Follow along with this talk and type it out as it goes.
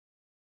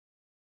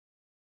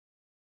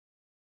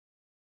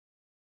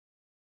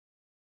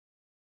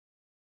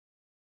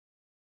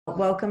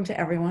Welcome to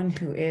everyone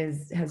who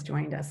has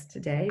joined us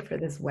today for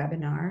this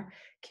webinar,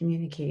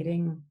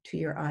 Communicating to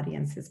Your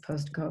Audiences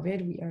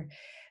Post-COVID. We are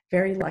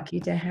very lucky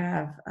to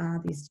have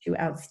these two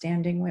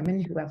outstanding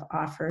women who have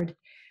offered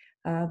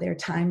their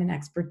time and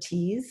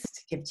expertise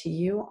to give to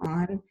you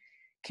on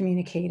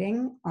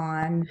communicating,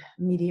 on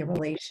media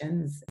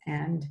relations,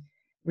 and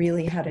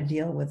really how to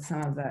deal with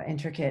some of the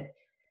intricate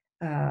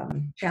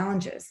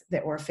challenges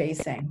that we're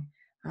facing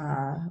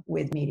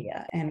with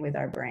media and with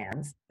our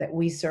brands that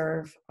we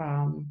serve,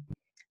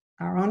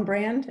 our own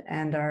brand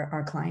and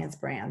our clients'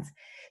 brands.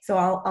 So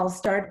I'll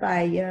start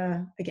by,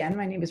 again,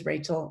 my name is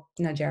Rachel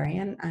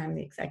Najarian. I'm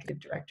the Executive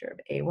Director of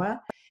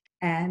AWA,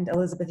 and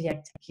Elizabeth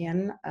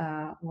Yekhtikian,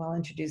 who I'll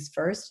introduce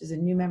first, is a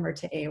new member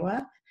to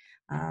AWA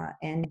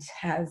and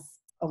has,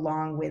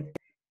 along with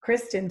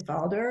Kristin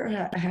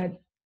Faulder, had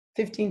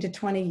 15 to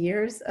 20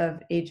 years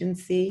of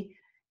agency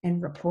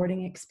and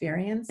reporting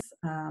experience,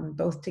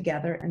 both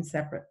together and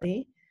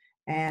separately.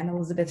 And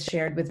Elizabeth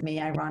shared with me,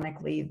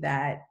 ironically,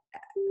 that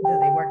though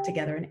they work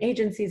together in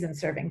agencies and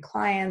serving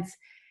clients,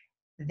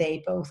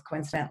 they both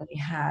coincidentally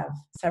have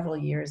several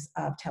years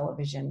of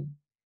television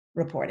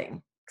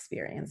reporting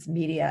experience.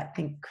 Media, I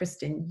think,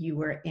 Kristin, you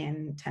were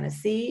in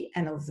Tennessee,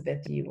 and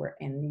Elizabeth, you were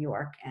in New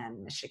York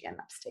and Michigan,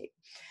 upstate.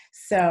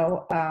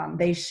 So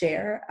they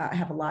share,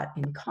 have a lot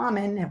in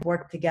common, have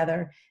worked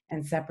together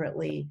and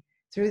separately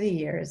through the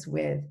years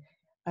with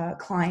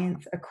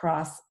clients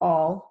across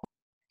all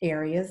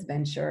areas,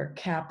 venture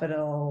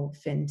capital,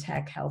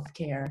 fintech,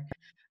 healthcare,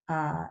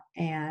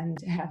 and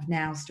have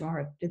now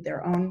started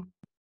their own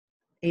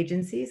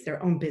agencies,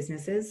 their own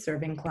businesses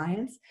serving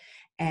clients,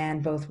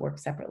 and both work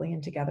separately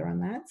and together on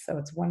that. So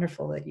it's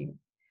wonderful that you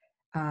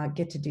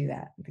get to do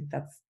that. I think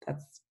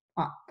that's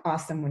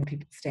awesome when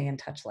people stay in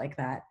touch like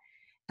that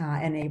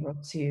and able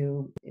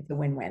to, it's a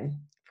win-win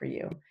for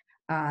you.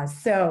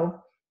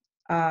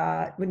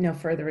 With no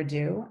further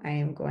ado, I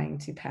am going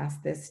to pass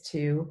this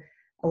to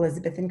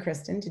Elizabeth and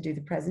Kristin to do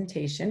the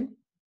presentation.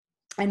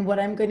 And what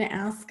I'm going to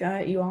ask,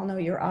 you all know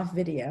you're off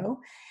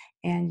video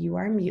and you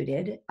are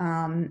muted.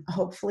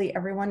 Hopefully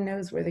everyone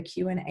knows where the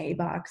Q&A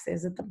box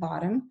is at the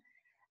bottom.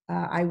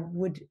 I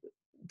would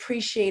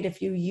appreciate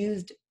if you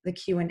used the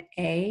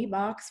Q&A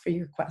box for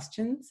your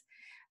questions.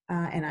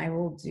 And I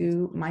will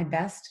do my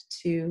best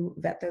to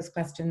vet those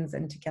questions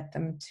and to get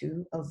them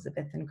to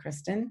Elizabeth and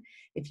Kristin.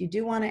 If you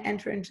do want to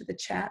enter into the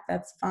chat,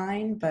 that's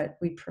fine, but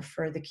we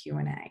prefer the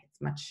Q&A.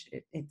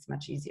 It's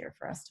much easier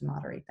for us to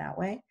moderate that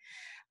way.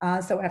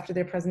 So after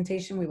their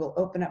presentation, we will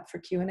open up for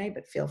Q&A,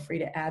 but feel free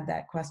to add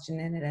that question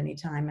in at any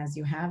time as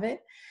you have it.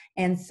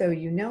 And so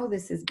you know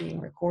this is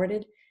being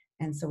recorded,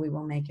 and so we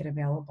will make it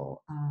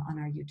available on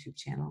our YouTube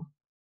channel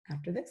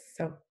after this.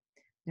 So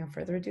no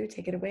further ado,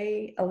 take it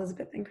away,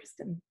 Elizabeth and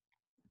Kristin.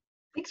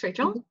 Thanks,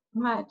 Rachel. Thank you so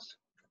much.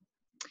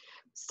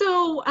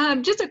 So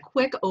just a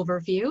quick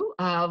overview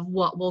of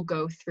what we'll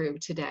go through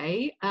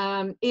today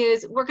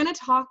is we're going to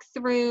talk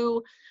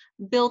through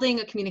building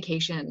a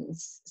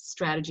communications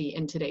strategy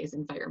in today's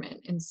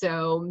environment. And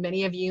so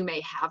many of you may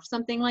have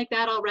something like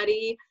that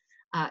already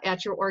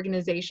at your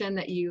organization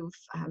that you've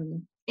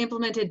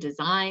implemented,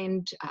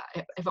 designed,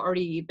 have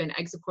already been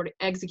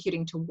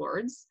executing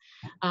towards.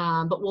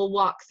 But we'll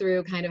walk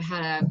through kind of how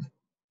to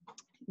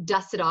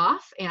dust it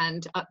off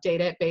and update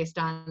it based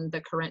on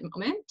the current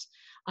moment,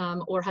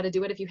 or how to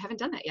do it if you haven't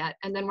done that yet.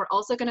 And then we're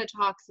also going to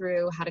talk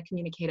through how to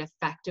communicate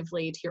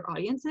effectively to your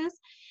audiences.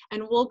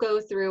 And we'll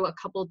go through a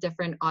couple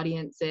different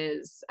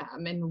audiences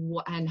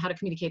and how to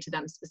communicate to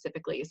them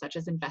specifically, such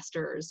as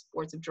investors,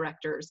 boards of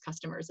directors,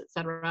 customers,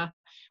 etc.,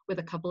 with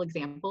a couple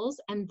examples.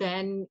 And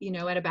then, you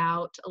know, at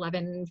about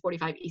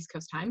 11:45 East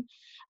Coast time,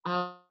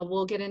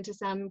 we'll get into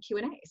some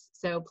Q&As.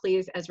 So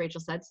please, as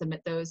Rachel said,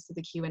 submit those to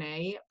the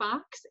Q&A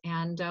box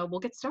and we'll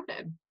get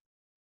started.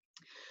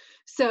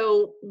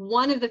 So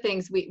one of the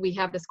things, we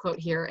have this quote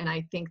here, and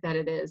I think that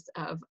it is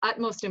of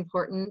utmost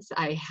importance.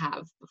 I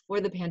have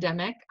before the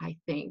pandemic, I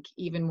think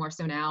even more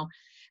so now,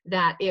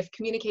 that if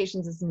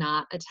communications is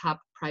not a top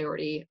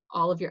priority,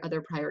 all of your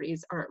other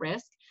priorities are at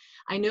risk.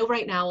 I know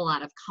right now a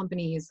lot of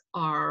companies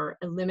are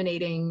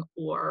eliminating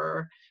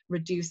or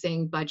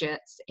reducing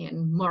budgets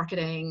in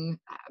marketing,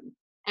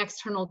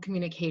 external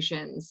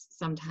communications,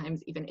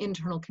 sometimes even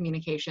internal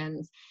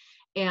communications.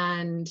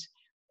 And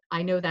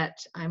I know that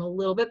I'm a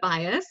little bit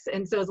biased,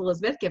 and so is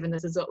Elizabeth, given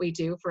this is what we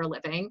do for a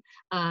living.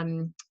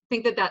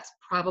 Think that that's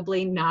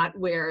probably not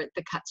where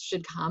the cuts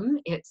should come.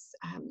 It's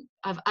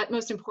of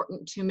utmost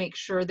importance to make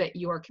sure that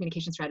your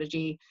communication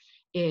strategy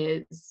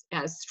is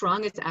as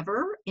strong as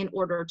ever in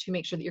order to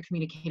make sure that you're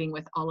communicating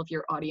with all of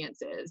your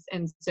audiences.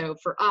 And so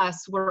for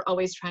us, we're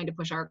always trying to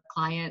push our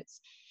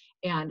clients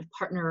and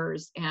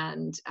partners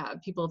and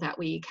people that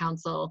we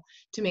counsel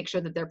to make sure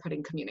that they're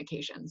putting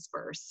communications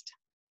first.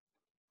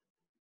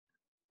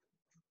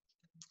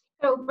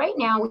 So right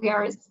now we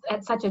are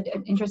at such an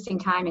interesting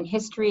time in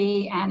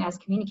history and as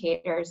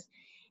communicators.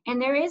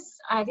 And there is,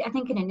 I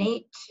think, an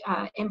innate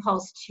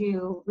impulse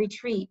to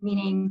retreat,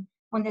 meaning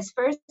when this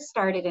first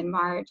started in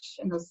March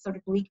and those sort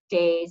of bleak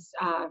days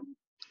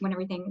when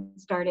everything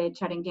started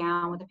shutting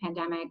down with the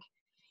pandemic,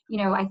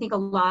 I think a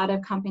lot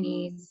of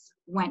companies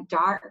went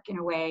dark in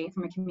a way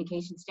from a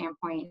communication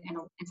standpoint, and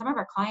some of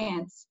our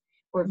clients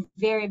were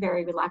very,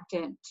 very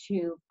reluctant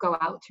to go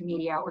out to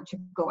media or to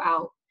go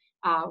out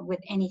with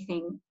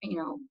anything,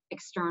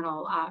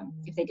 external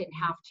if they didn't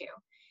have to.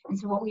 And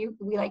so what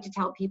we like to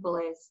tell people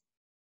is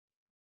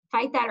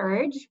fight that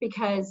urge,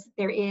 because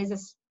there is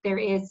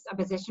a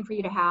position for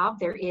you to have.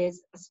 There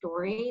is a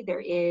story.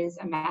 There is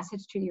a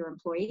message to your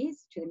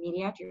employees, to the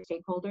media, to your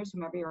stakeholders,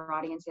 whomever your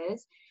audience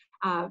is.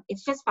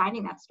 It's just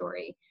finding that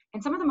story.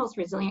 And some of the most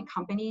resilient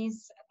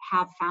companies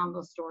have found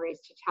those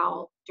stories to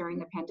tell during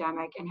the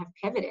pandemic and have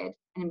pivoted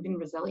and have been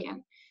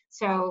resilient.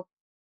 So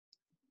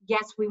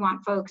yes, we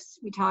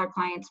tell our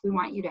clients, we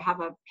want you to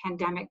have a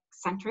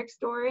pandemic-centric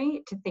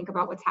story to think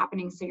about what's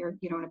happening so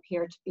you don't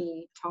appear to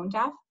be tone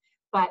deaf,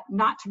 but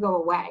not to go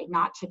away,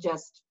 not to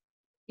just,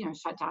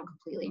 shut down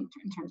completely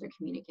in terms of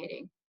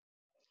communicating.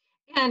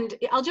 And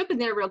I'll jump in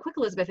there real quick,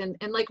 Elizabeth. And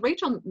like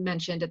Rachel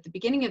mentioned at the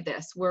beginning of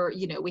this,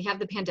 we have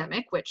the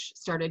pandemic, which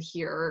started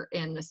here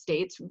in the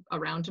States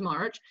around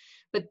March,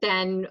 but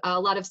then a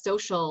lot of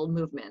social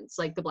movements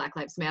like the Black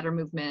Lives Matter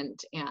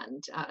movement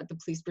and the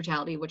police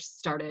brutality, which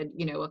started,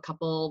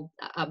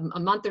 a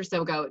month or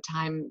so ago.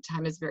 Time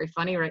is very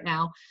funny right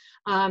now.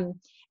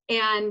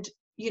 And,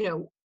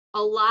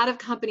 a lot of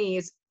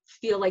companies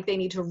feel like they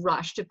need to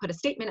rush to put a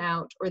statement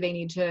out, or they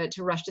need to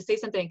rush to say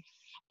something.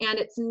 And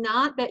it's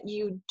not that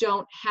you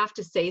don't have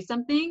to say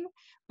something,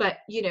 but,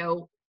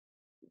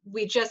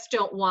 we just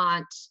don't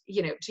want,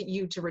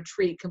 you to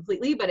retreat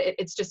completely, but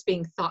it's just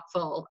being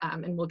thoughtful.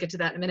 And we'll get to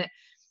that in a minute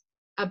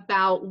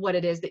about what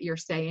it is that you're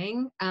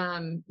saying.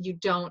 You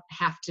don't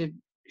have to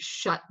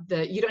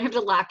you don't have to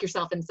lock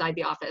yourself inside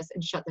the office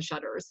and shut the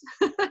shutters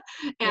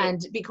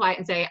and be quiet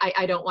and say,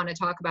 I don't want to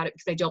talk about it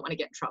because I don't want to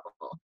get in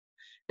trouble.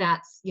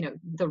 That's,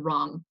 the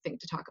wrong thing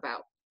to talk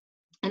about.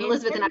 And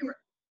Elizabeth and I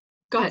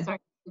go ahead. Sorry.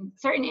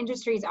 Certain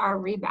industries are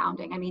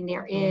rebounding. I mean,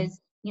 there is,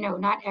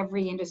 not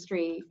every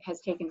industry has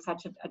taken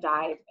such a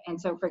dive. And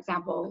so, for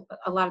example,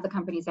 a lot of the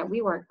companies that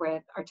we work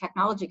with are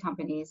technology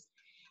companies.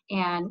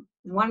 And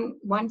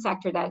one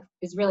sector that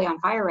is really on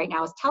fire right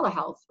now is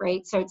telehealth,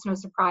 right? So it's no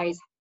surprise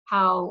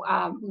how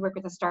we work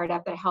with a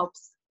startup that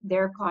helps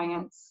their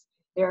clients.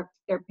 They're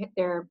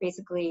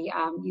basically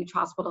huge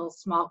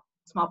hospitals,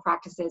 small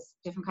practices,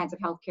 different kinds of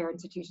healthcare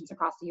institutions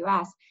across the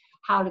U.S.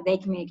 How do they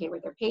communicate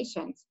with their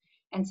patients?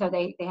 And so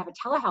they have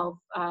a telehealth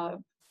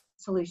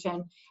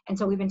solution. And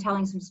so we've been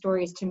telling some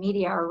stories to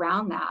media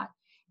around that.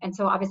 And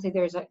so obviously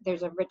there's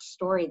a rich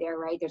story there,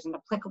 right? There's an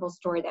applicable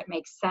story that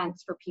makes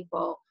sense for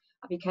people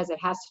because it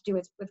has to do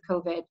with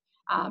COVID.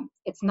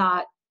 It's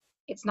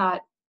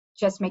not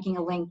just making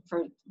a link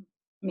for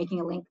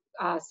making a link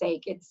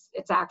sake.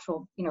 It's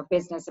actual,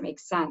 business. It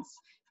makes sense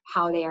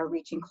how they are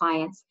reaching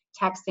clients,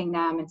 texting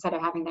them instead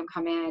of having them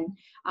come in,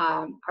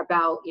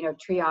 about,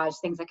 triage,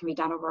 things that can be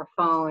done over a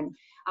phone,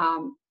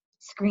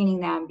 screening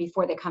them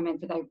before they come in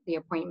for the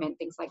appointment,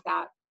 things like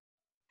that.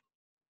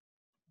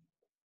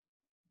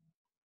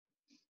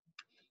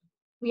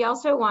 We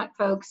also want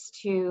folks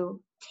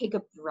to take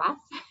a breath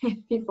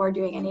before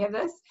doing any of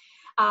this.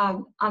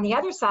 On the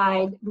other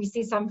side, we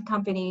see some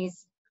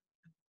companies,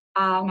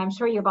 and I'm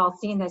sure you've all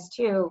seen this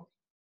too,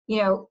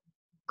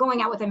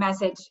 going out with a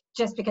message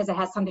just because it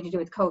has something to do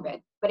with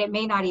COVID, but it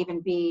may not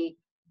even be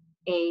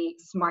a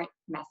smart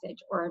message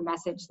or a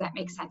message that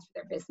makes sense for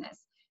their business.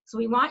 So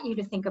we want you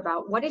to think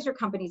about, what is your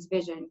company's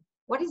vision?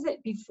 What is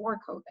it before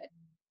COVID?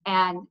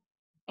 And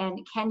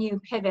can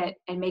you pivot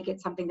and make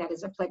it something that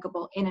is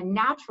applicable in a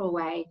natural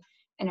way,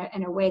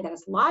 in a way that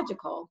is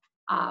logical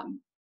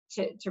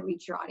to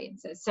reach your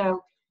audiences?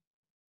 So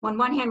on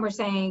one hand, we're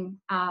saying,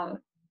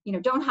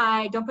 don't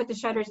hide, don't put the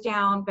shutters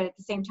down, but at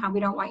the same time, we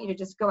don't want you to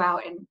just go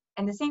out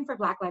and the same for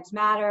Black Lives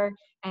Matter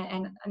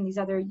and these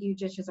other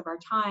huge issues of our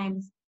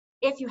times.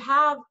 If you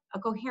have a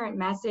coherent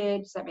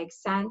message that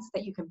makes sense,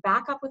 that you can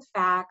back up with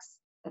facts,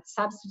 that's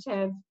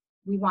substantive,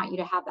 we want you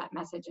to have that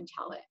message and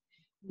tell it.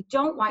 We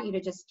don't want you to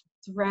just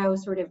throw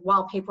sort of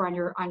wallpaper on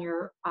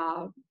your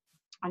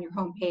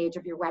homepage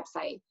of your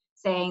website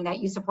saying that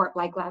you support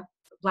Black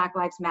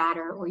Lives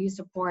Matter or you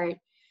support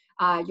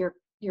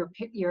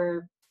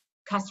your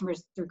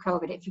customers through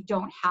COVID if you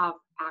don't have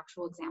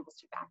actual examples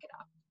to back it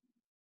up.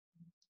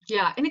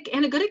 Yeah,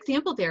 and a good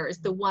example there is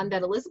the one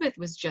that Elizabeth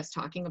was just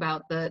talking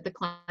about, the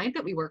client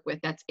that we work with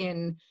that's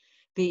in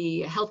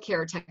the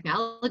healthcare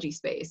technology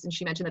space, and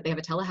she mentioned that they have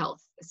a telehealth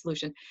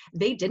solution.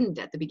 They didn't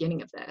at the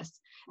beginning of this.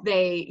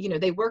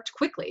 They worked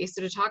quickly.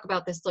 So to talk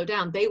about this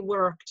slowdown, they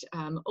worked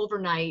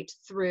overnight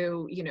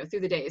through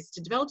the days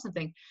to develop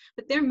something.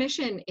 But their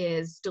mission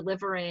is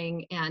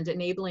delivering and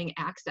enabling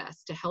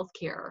access to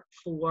healthcare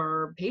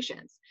for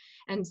patients.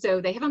 And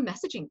so they have a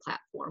messaging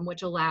platform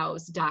which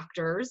allows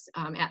doctors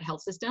at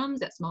health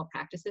systems, at small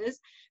practices,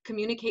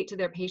 communicate to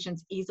their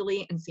patients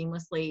easily and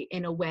seamlessly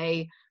in a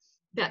way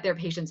that their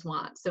patients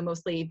want. So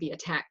mostly via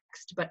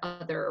text, but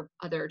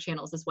other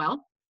channels as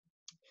well.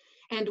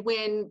 And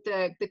when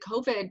the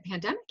COVID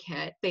pandemic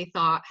hit, they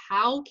thought,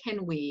 how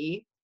can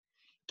we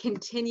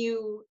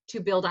continue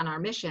to build on our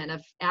mission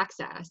of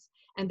access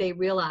And they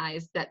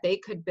realized that they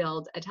could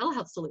build a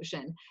telehealth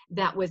solution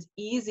that was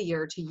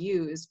easier to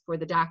use for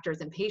the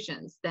doctors and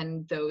patients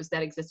than those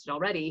that existed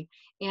already,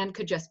 and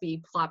could just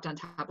be plopped on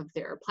top of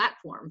their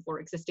platform for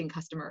existing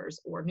customers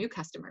or new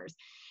customers.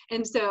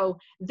 And so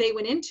they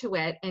went into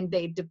it and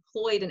they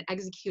deployed and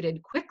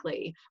executed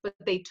quickly, but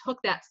they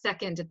took that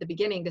second at the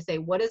beginning to say,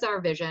 what is our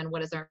vision?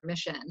 What is our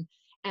mission?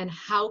 And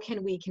how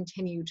can we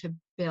continue to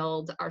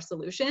build our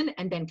solution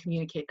and then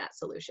communicate that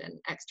solution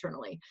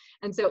externally?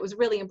 And so it was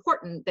really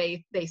important.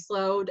 They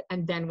slowed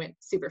and then went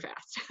super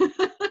fast,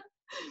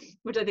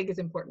 which I think is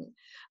important.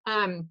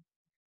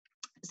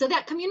 So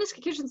that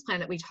communications plan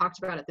that we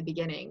talked about at the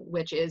beginning,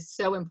 which is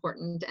so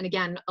important. And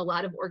again, a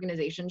lot of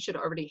organizations should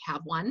already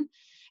have one.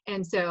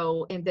 And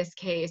so in this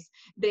case,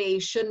 they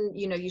shouldn't,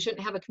 you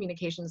shouldn't have a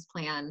communications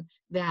plan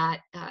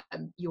that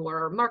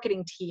your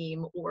marketing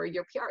team or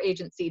your PR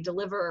agency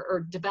deliver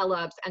or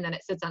develops and then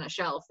it sits on a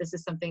shelf. This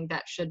is something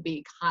that should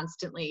be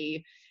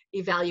constantly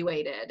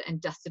evaluated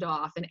and dusted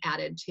off and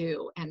added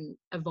to and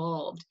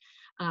evolved.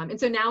 And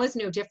so now is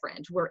no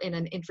different. We're in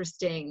an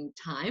interesting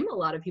time. A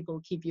lot of people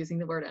keep using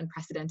the word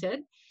unprecedented.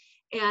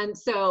 And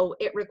so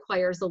it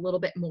requires a little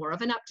bit more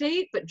of an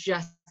update, but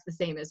just the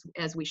same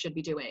as we should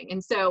be doing.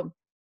 And so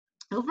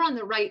over on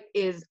the right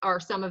are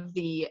some of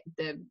the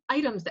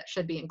items that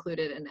should be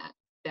included in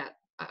that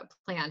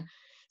plan.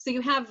 So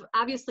you have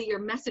obviously your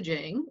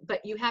messaging,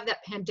 but you have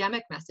that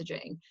pandemic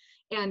messaging.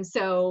 And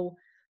so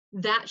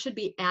that should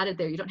be added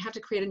there. You don't have to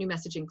create a new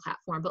messaging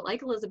platform, but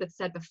like Elizabeth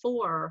said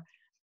before,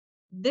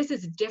 this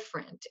is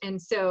different.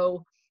 And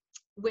so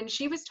when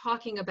she was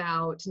talking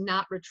about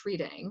not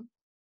retreating,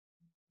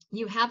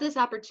 you have this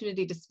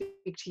opportunity to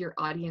speak to your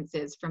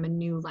audiences from a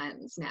new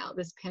lens now,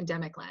 this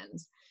pandemic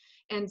lens.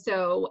 And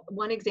so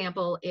one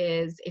example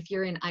is if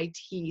you're in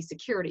IT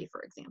security,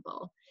 for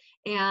example,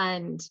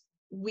 and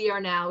we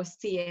are now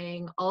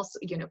seeing also,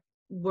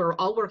 we're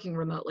all working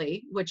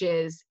remotely, which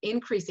is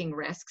increasing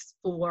risks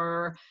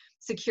for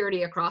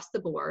security across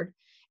the board.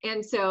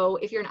 And so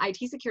if you're an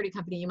IT security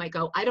company, you might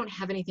go, I don't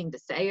have anything to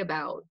say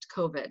about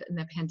COVID and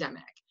the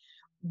pandemic.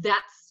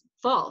 That's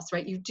false,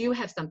 right? You do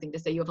have something to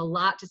say. You have a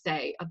lot to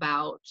say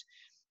about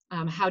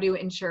how to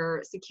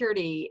ensure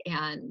security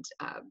and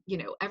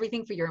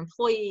everything for your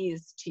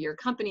employees, to your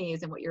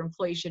companies, and what your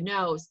employees should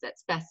know. So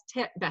that's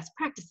best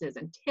practices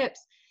and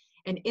tips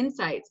and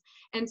insights.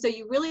 And so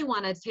you really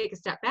want to take a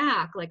step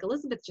back, like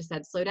Elizabeth just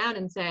said, slow down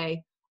and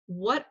say,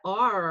 what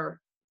are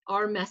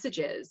our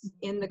messages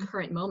in the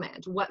current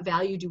moment? What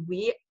value do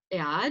we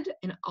add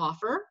and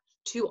offer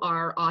to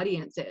our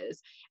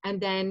audiences?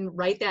 And then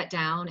write that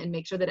down and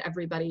make sure that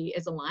everybody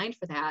is aligned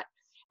for that.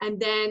 And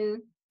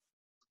then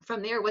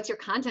from there, what's your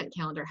content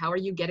calendar? How are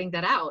you getting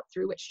that out?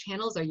 Through which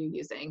channels are you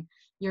using?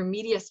 Your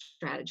media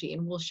strategy.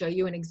 And we'll show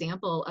you an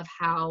example of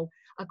how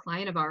a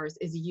client of ours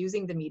is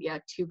using the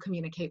media to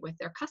communicate with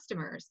their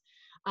customers.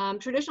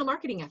 Traditional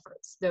marketing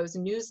efforts, those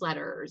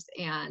newsletters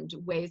and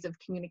ways of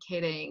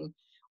communicating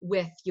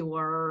with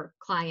your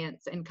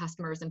clients and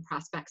customers and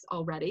prospects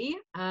already.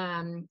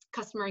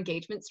 Customer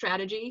engagement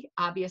strategy.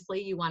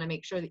 Obviously, you want to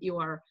make sure that you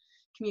are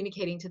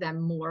communicating to them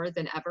more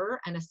than ever.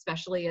 And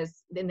especially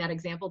as in that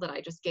example that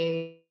I just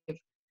gave,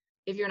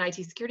 if you're an IT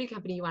security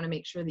company, you want to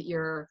make sure that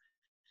you're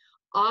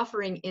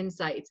offering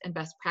insights and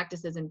best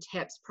practices and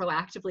tips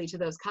proactively to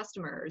those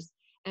customers.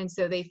 And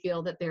so they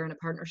feel that they're in a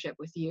partnership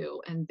with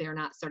you and they're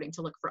not starting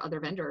to look for other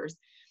vendors.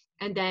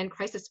 And then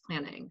crisis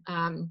planning.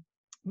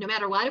 No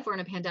matter what, if we're in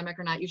a pandemic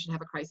or not, you should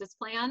have a crisis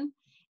plan.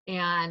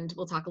 And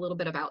we'll talk a little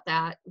bit about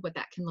that, what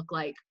that can look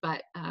like.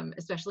 But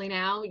especially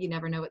now, you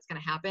never know what's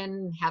going to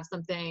happen. Have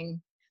something,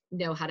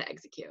 know how to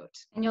execute.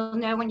 And you'll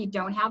know when you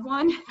don't have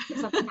one.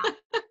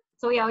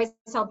 So we always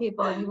tell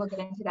people, and we'll get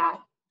into that,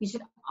 you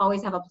should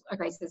always have a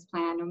crisis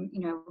plan,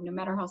 no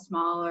matter how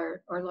small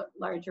or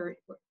large your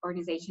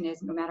organization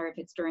is, no matter if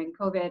it's during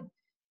COVID,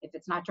 if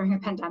it's not during a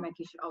pandemic,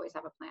 you should always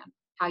have a plan,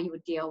 how you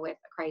would deal with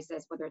a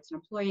crisis, whether it's an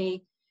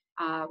employee,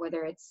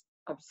 whether it's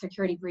a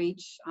security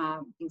breach,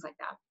 things like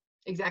that.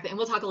 Exactly. And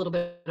we'll talk a little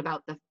bit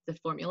about the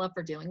formula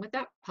for dealing with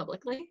that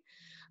publicly,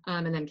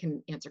 and then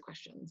can answer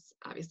questions,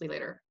 obviously,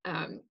 later.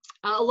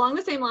 Along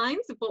the same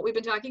lines of what we've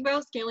been talking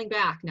about, scaling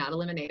back, not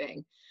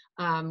eliminating.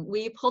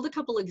 We pulled a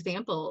couple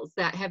examples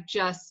that have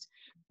just,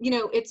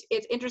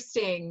 it's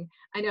interesting.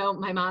 I know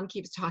my mom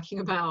keeps talking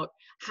about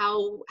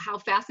how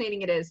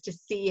fascinating it is to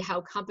see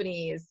how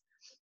companies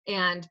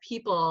and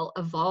people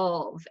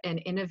evolve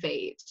and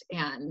innovate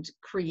and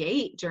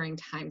create during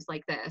times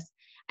like this.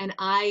 And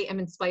I am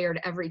inspired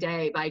every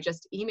day by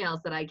just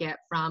emails that I get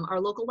from our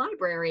local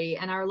library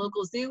and our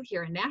local zoo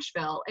here in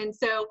Nashville. And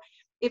so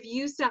if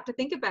you stop to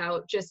think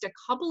about just a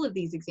couple of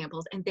these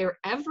examples, and they're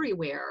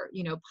everywhere,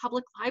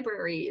 public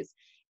libraries,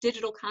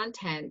 digital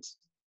content,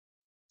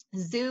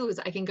 zoos,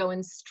 I can go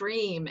and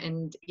stream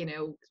and,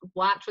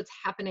 watch what's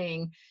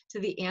happening to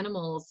the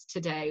animals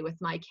today with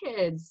my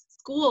kids.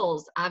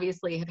 Schools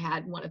obviously have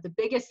had one of the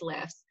biggest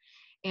lifts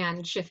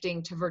and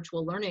shifting to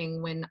virtual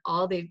learning when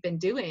all they've been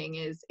doing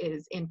is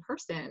in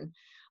person.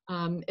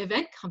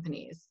 Event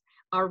companies,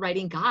 are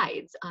writing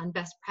guides on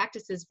best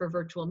practices for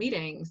virtual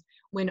meetings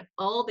when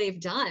all they've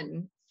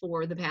done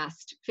for the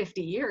past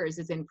 50 years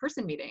is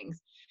in-person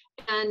meetings.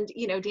 And,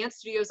 you know, dance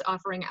studios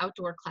offering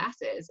outdoor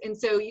classes. And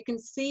so you can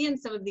see in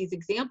some of these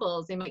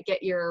examples, they might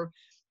get your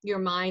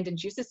mind and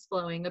juices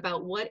flowing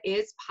about what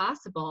is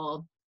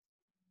possible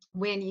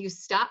when you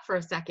stop for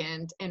a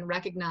second and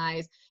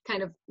recognize,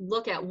 kind of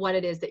look at what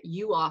it is that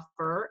you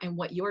offer and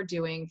what you're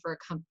doing for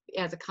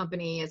as a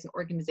company, as an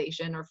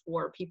organization, or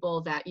for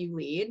people that you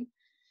lead,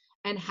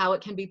 and how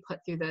it can be put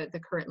through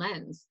the current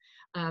lens.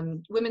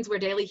 Women's Wear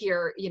Daily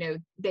here, you know,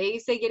 they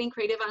say getting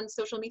creative on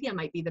social media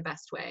might be the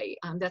best way.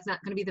 That's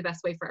not going to be the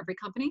best way for every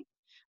company,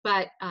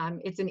 but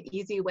it's an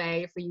easy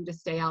way for you to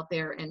stay out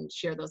there and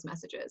share those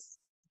messages.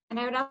 And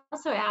I would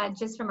also add,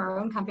 just from our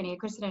own company,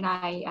 Kristin and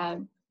I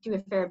do a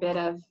fair bit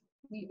of,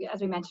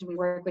 as we mentioned, we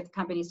work with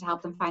companies to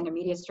help them find their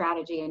media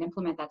strategy and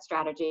implement that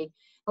strategy.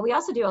 But we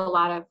also do a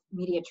lot of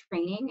media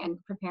training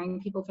and preparing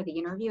people for the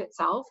interview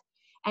itself.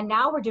 And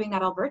now we're doing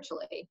that all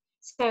virtually.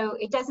 So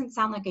it doesn't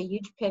sound like a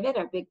huge pivot,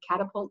 a big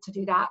catapult to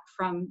do that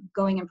from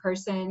going in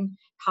person,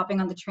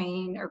 hopping on the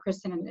train, or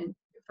Kristin,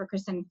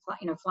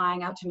 you know,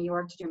 flying out to New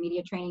York to do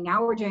media training.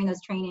 Now we're doing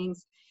those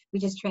trainings. We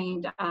just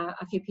trained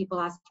a few people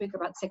last week,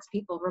 about 6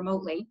 people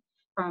remotely.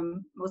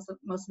 From most of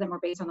them were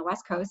based on the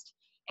West Coast.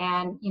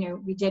 And, you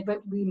know, we did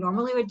what we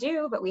normally would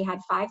do, but we had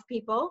 5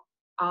 people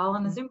all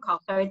on the Zoom call.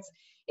 So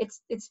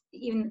it's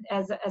even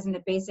as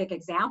a basic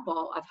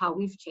example of how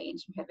we've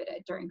changed and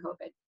pivoted during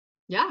COVID.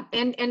 Yeah,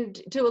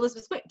 and to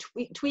Elizabeth's point,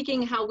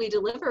 tweaking how we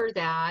deliver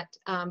that,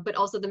 but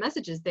also the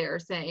messages there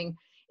saying,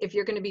 if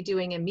you're going to be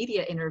doing a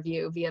media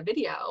interview via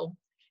video,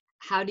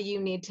 how do you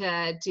need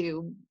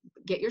to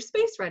get your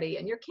space ready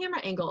and your camera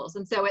angles?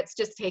 And so it's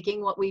just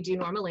taking what we do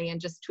normally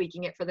and just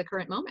tweaking it for the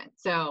current moment.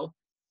 So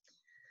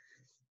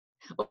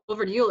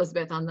over to you,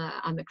 Elizabeth, on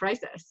the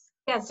crisis.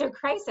 Yeah, so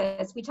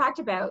crisis, we talked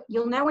about,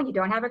 you'll know when you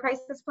don't have a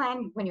crisis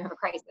plan when you have a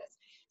crisis.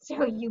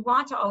 So you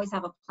want to always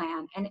have a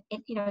plan. And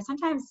it, you know,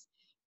 sometimes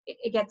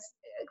it gets,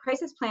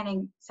 crisis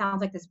planning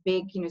sounds like this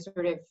big, you know,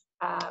 sort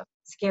of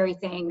scary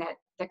thing that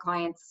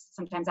clients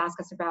sometimes ask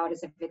us about,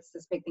 as if it's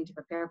this big thing to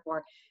prepare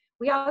for.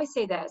 We always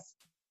say this: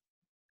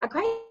 a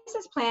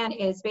crisis plan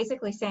is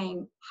basically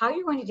saying how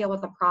you're going to deal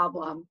with a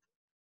problem,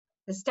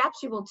 the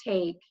steps you will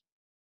take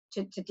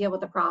to deal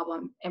with the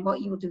problem, and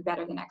what you will do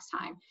better the next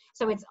time.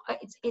 So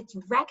it's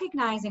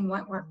recognizing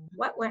what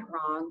went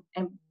wrong,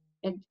 and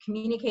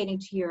communicating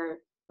to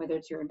whether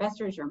it's your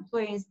investors, your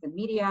employees, the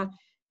media,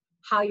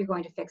 how you're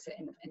going to fix it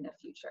in the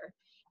future.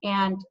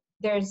 And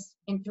there's,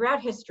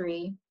 throughout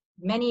history,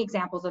 many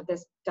examples of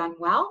this done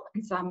well,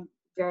 and some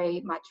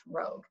very much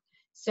rogue.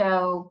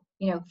 So,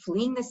 you know,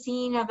 fleeing the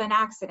scene of an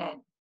accident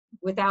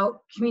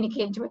without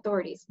communicating to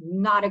authorities,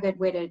 not a good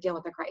way to deal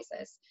with a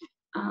crisis.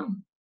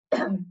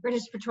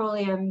 British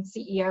Petroleum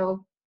CEO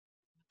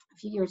a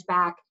few years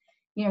back,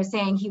 you know,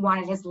 saying he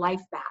wanted his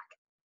life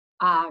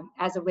back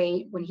as a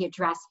way when he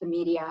addressed the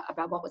media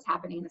about what was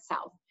happening in the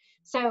South.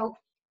 So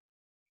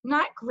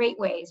not great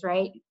ways,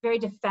 right? Very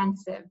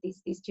defensive,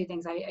 these 2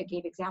 things I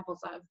gave examples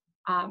of.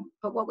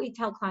 But what we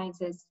tell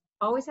clients is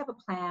always have a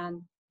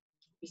plan,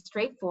 be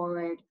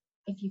straightforward.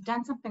 If you've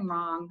done something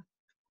wrong,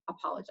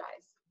 apologize.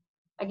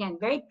 Again,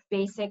 very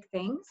basic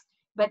things,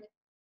 but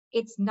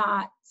it's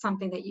not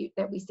something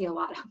that we see a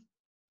lot of.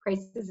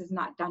 Crisis is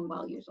not done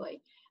well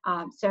usually.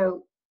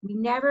 So we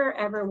never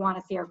ever want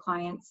to see our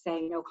clients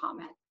say no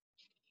comment.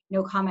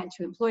 No comment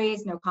to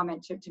employees, no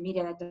comment to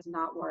media. That does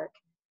not work.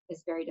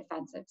 It's very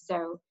defensive.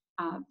 So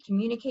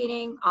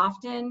communicating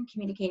often,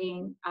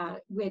 communicating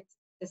with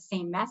the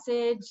same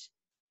message,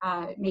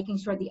 making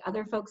sure the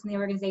other folks in the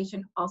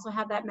organization also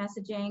have that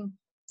messaging.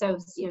 So,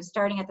 you know,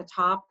 starting at the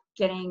top,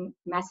 getting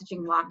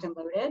messaging locked and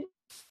loaded,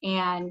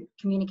 and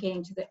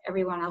communicating to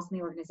everyone else in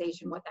the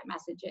organization what that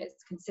message is.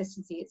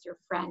 Consistency is your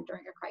friend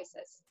during a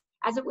crisis,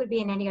 as it would be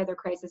in any other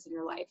crisis in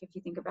your life. If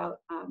you think about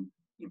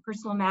you know,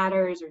 personal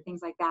matters or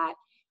things like that,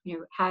 you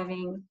know,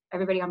 having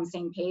everybody on the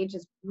same page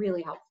is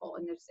really helpful,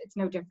 and it's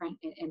no different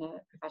in a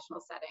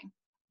professional setting.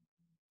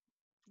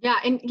 Yeah,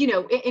 and you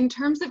know, in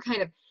terms of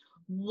kind of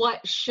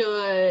what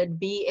should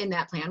be in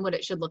that plan, what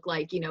it should look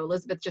like, you know,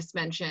 Elizabeth just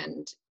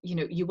mentioned, you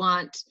know, you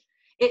want,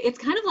 it's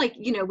kind of like,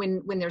 you know,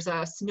 when there's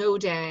a snow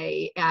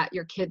day at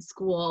your kid's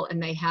school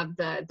and they have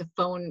the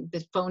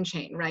phone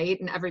chain, right?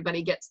 And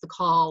everybody gets the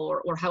call,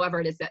 or however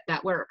it is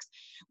that works.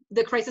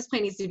 The crisis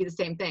plan needs to be the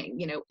same thing.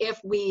 You know, if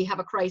we have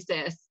a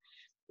crisis,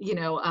 you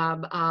know,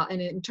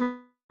 an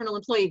internal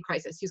employee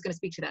crisis, who's going to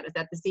speak to that? Is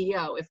that the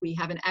CEO? If we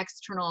have an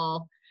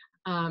external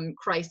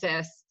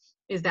crisis,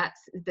 is that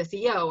the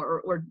CEO,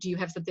 or do you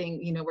have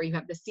something, you know, where you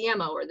have the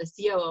CMO or the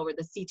COO or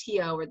the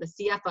CTO or the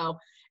CFO,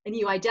 and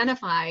you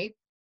identify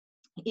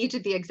each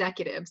of the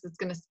executives that's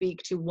going to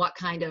speak to what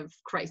kind of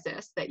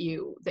crisis that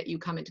you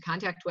come into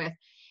contact with,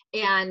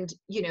 and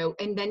you know,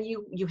 and then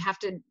you have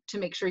to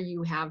make sure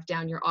you have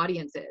down your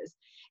audiences.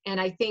 And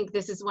I think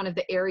this is one of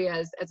the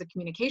areas as a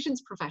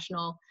communications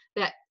professional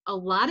that a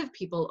lot of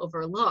people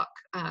overlook.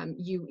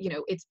 You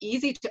know, it's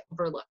easy to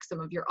overlook some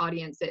of your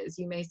audiences.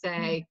 You may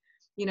say,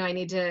 I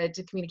need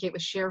to communicate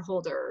with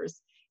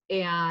shareholders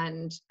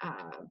and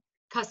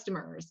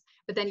customers,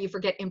 but then you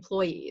forget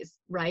employees,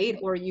 right?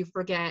 Or you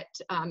forget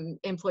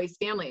employees'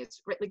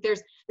 families, right? Like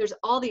there's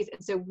all these.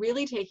 And so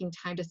really taking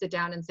time to sit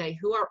down and say,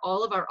 who are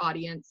all of our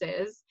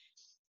audiences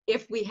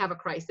if we have a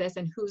crisis,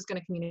 and who's going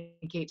to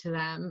communicate to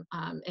them,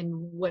 and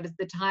what is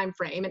the time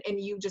frame?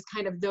 And you just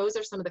kind of, those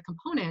are some of the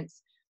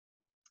components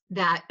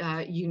that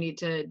you need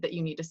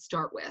to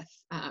start with.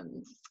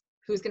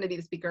 Who's going to be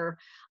the speaker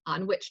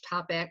on which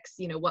topics,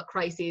 what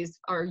crises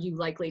are you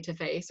likely to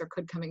face or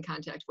could come in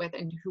contact with,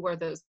 and who are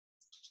those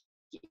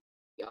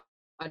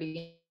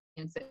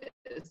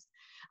audiences,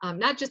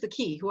 not just the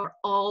key, who are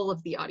all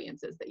of the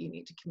audiences that you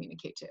need to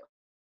communicate to.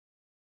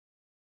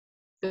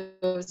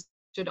 Those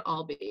should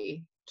all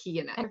be key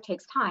in that. And it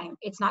takes time.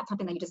 It's not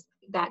something that you just,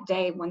 that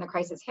day when the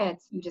crisis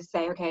hits, you just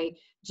say, okay,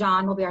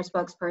 John will be our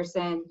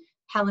spokesperson,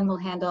 Helen will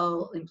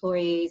handle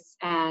employees,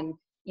 and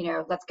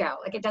let's go.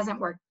 Like, it doesn't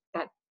work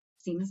that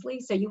seamlessly.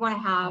 So you want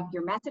to have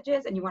your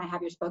messages, and you want to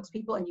have your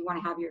spokespeople, and you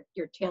want to have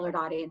your tailored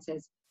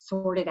audiences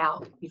sorted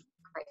out before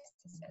the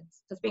crisis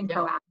hits. So it's being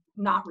proactive,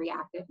 not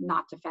reactive,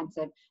 not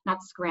defensive,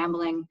 not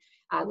scrambling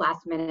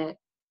last minute.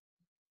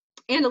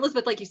 And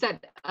Elizabeth, like you said,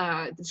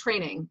 the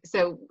training.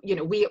 So,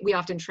 we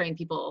often train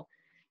people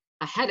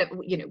ahead of,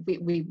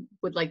 we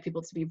would like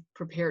people to be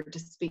prepared to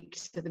speak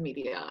to the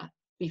media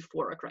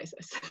before a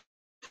crisis,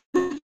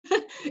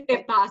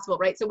 if possible,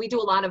 right? So we do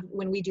a lot of,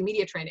 when we do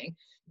media training,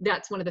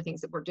 that's one of the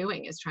things that we're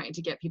doing, is trying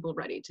to get people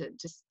ready to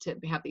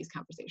have these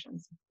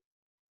conversations.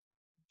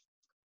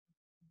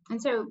 And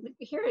so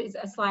here is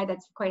a slide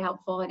that's quite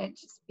helpful, and it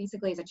just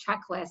basically is a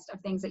checklist of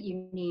things that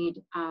you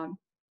need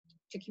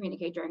to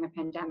communicate during a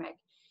pandemic.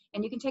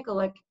 And you can take a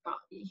look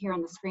here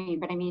on the screen,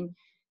 but I mean,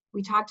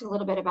 we talked a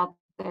little bit about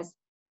this,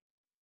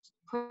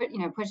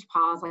 push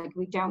pause. Like,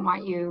 we don't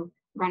want you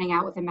running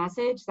out with a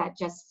message that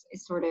just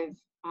is sort of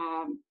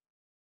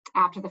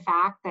after the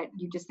fact, that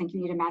you just think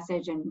you need a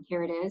message and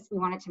here it is. We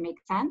want it to make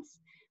sense.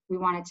 We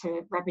want it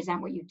to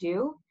represent what you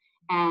do,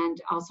 and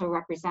also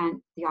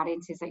represent the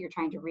audiences that you're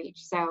trying to reach.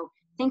 So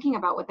thinking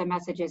about what the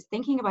message is,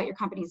 thinking about your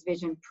company's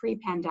vision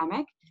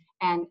pre-pandemic,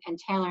 and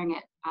tailoring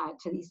it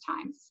to these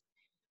times.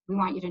 We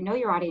want you to know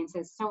your audience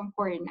is so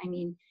important. I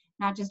mean,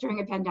 not just during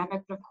a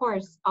pandemic, but of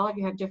course, all of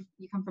you have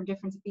you come from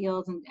different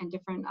fields and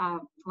different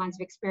lines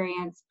of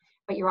experience,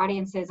 but your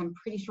audiences, I'm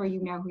pretty sure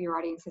you know who your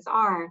audiences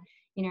are.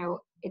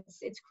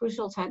 It's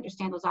crucial to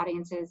understand those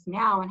audiences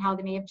now and how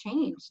they may have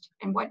changed,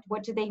 and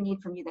what do they need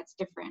from you that's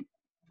different,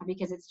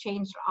 because it's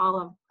changed all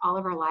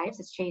of our lives.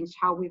 It's changed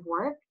how we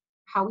work,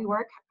 how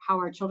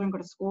our children go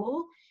to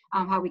school,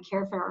 how we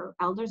care for our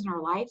elders in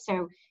our life.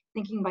 So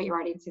thinking about your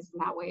audiences in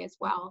that way as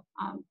well.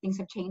 Things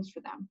have changed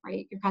for them,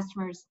 right?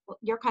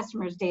 Your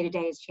customers day to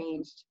day has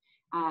changed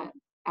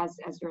as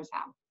yours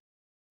have.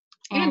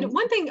 And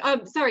one thing,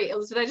 sorry,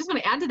 Elizabeth, I just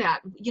want to add to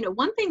that.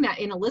 One thing that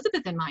in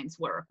Elizabeth and mine's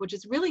work, which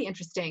is really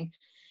interesting,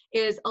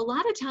 is a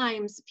lot of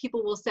times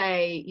people will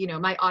say,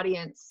 my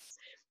audience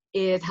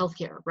is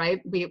healthcare,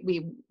 right?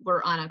 We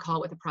were on a call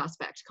with a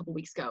prospect a couple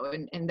weeks ago,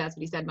 and that's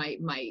what he said,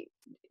 my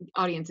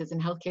audience is in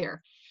healthcare.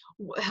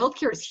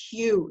 Healthcare is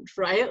huge,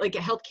 right? Like,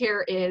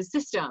 healthcare is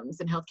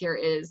systems, and healthcare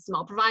is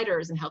small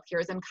providers, and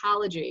healthcare is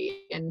oncology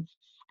and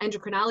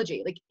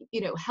endocrinology. Like,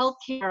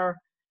 healthcare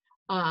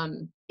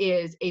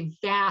is a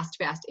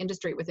vast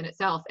industry within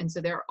itself. And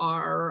so there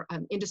are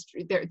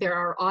there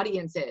are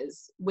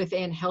audiences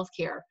within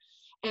healthcare.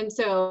 And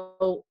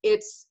so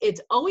it's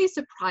always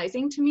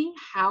surprising to me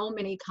how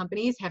many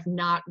companies have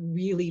not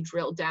really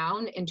drilled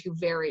down into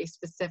very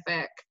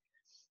specific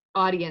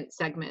audience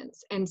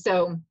segments. And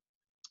so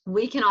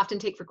we can often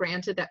take for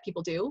granted that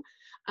people do,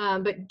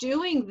 but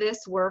doing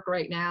this work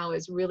right now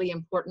is really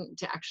important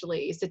to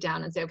actually sit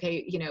down and say,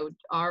 okay,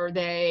 are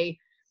they,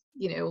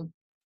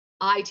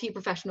 IT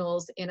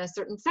professionals in a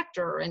certain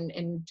sector, and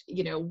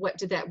what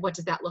does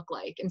that look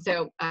like? And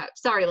so,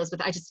 sorry,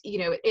 Elizabeth, I just,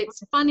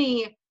 it's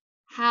funny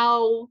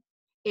how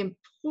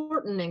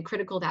important and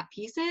critical that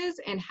piece is,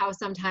 and how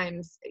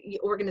sometimes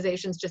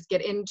organizations just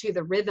get into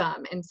the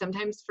rhythm and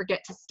sometimes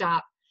forget to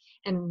stop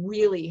and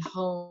really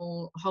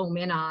home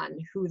in on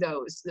who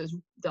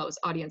those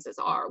audiences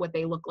are, what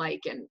they look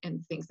like,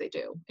 and things they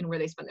do, and where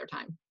they spend their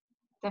time.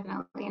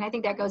 Definitely. And I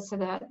think that goes to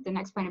the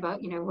next point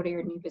about, what are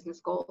your new business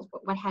goals?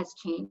 What has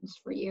changed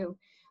for you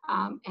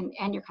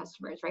and your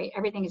customers, right?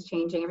 Everything is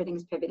changing, everything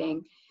is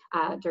pivoting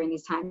during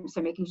these times.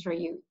 So making sure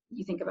you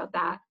think about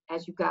that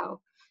as you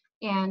go.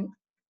 And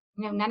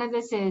none of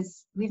this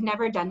we've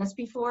never done this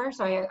before.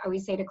 So I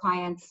always say to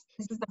clients,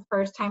 this is the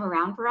first time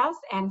around for us,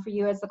 and for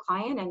you as the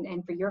client,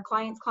 and for your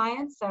client's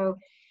clients. So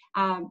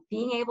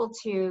being able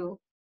to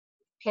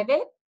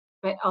pivot,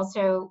 but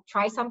also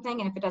try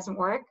something, and if it doesn't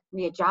work,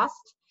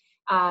 readjust.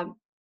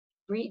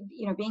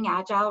 Being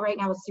agile right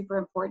now is super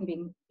important.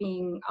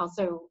 Being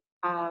also,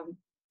 I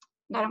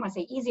don't want to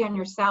say easy on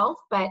yourself,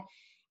 but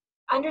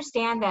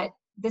understand that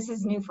this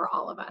is new for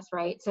all of us,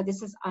 right? So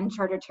this is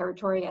uncharted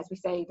territory. As we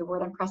say, the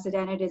word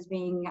unprecedented is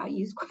being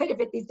used quite a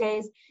bit these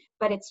days,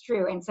 but it's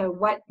true. And so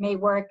what may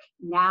work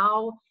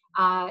now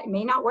It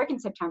may not work in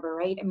September,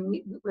 right? I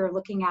mean, we're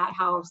looking at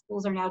how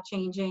schools are now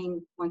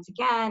changing once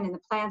again, and the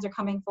plans are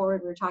coming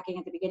forward. We were talking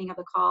at the beginning of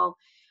the call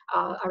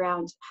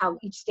around how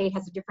each state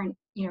has a different,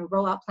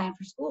 rollout plan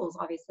for schools,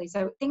 obviously.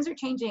 So things are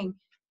changing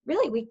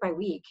really week by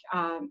week,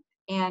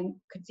 and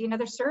could see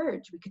another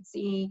surge. We could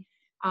see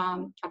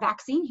a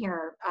vaccine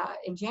here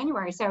in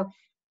January. So,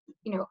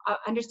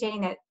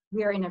 understanding that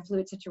we are in a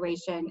fluid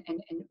situation,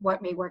 and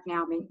what may work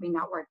now may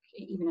not work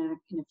even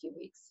in a few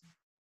weeks.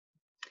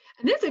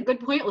 And that's a good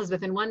point,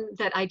 Elizabeth. And one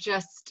that I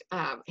just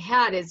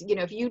had is,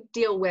 if you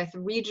deal with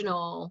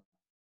regional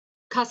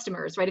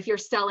customers, right? If you're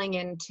selling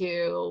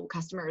into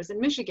customers in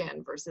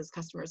Michigan versus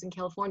customers in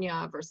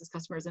California versus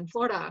customers in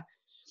Florida,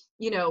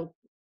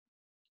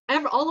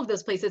 all of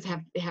those places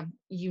have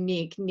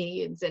unique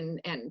needs and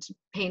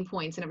pain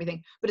points and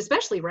everything, but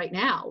especially right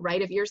now,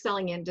 right? If you're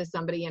selling into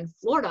somebody in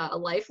Florida,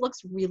 life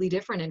looks really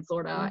different in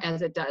Florida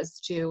as it does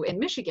in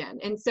Michigan.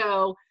 And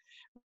so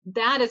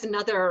that is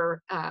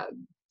another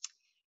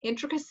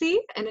intricacy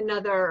and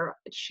another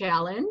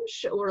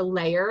challenge or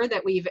layer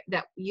that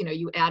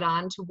you add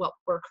on to what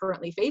we're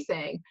currently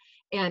facing,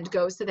 and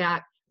goes to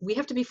that we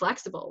have to be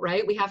flexible,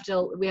 right? We have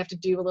to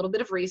do a little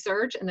bit of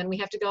research, and then we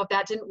have to go, if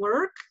that didn't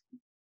work,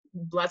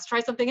 let's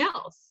try something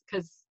else.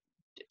 Because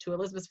to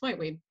Elizabeth's point,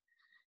 we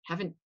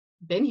haven't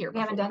been here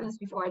before. We haven't done this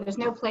before. There's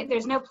no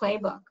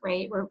playbook,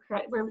 right?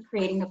 We're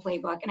creating the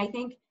playbook. And I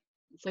think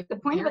it's like the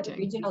point parenting. about the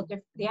regional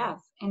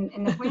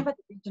and the point about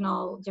the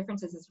regional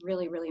differences is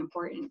really, really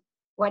important.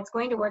 What's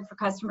going to work for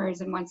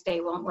customers in one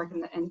state won't work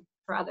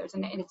for others.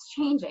 And it's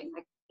changing.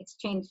 Like, it's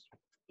changed.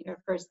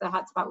 First the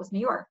hotspot was New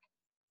York,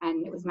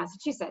 and it was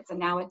Massachusetts, and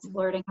now it's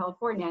Florida and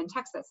California and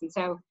Texas. And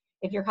so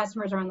if your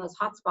customers are in those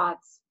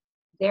hotspots,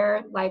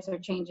 their lives are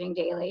changing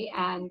daily.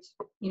 And,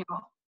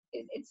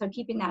 so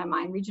keeping that in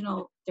mind,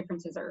 regional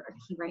differences are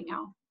key right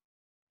now.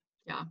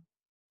 Yeah.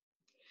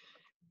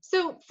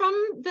 So from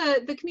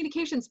the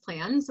communications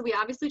plan, so we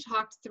obviously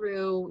talked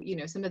through,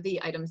 some of the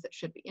items that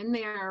should be in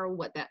there,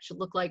 what that should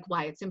look like,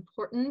 why it's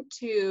important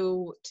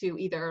to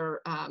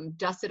either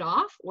dust it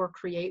off or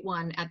create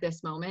one at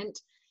this moment,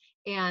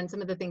 and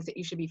some of the things that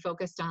you should be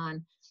focused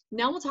on.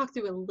 Now we'll talk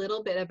through a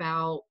little bit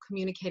about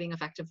communicating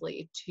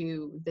effectively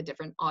to the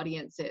different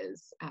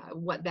audiences,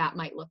 what that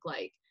might look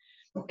like.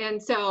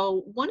 And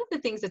so one of the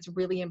things that's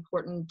really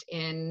important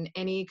in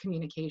any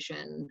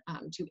communication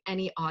to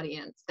any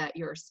audience that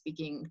you're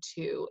speaking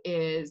to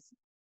is,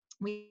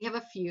 we have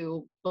a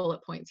few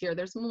bullet points here.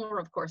 There's more,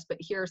 of course, but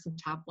here are some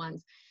top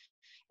ones,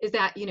 is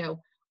that,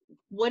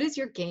 what is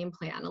your game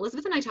plan?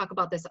 Elizabeth and I talk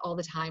about this all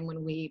the time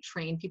when we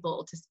train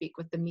people to speak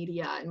with the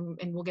media,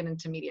 and we'll get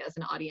into media as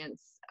an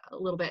audience a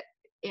little bit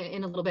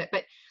in a little bit,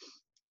 but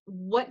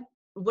what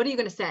are you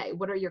going to say?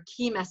 What are your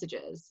key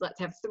messages?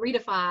 Let's have 3 to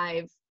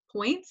 5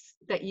 points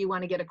that you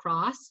want to get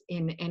across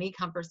in any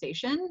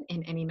conversation,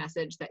 in any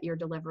message that you're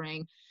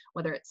delivering,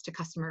 whether it's to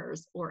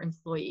customers or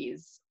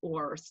employees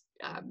or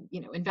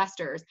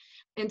investors.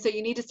 And so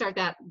you need to start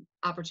that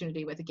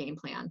opportunity with a game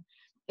plan.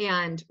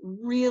 And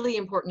really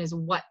important is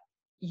what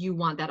you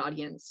want that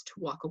audience to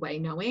walk away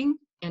knowing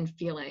and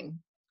feeling.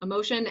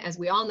 Emotion, as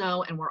we all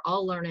know, and we're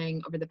all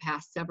learning over the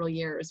past several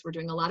years, we're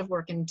doing a lot of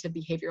work into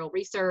behavioral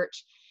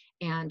research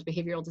and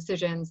behavioral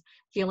decisions.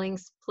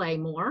 Feelings play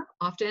more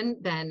often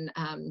than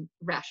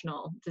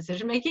rational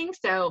decision making.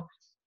 So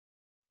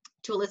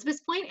to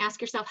Elizabeth's point,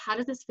 ask yourself, how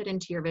does this fit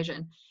into your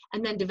vision?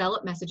 And then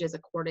develop messages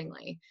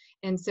accordingly.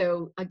 And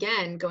so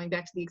again, going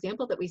back to the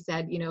example that we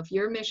said, if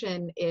your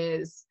mission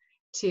is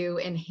to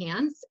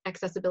enhance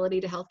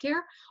accessibility to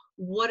healthcare,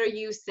 what are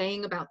you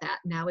saying about that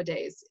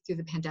nowadays through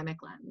the pandemic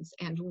lens?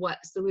 And what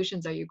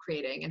solutions are you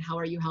creating? And how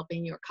are you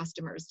helping your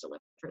customers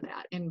deliver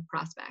that and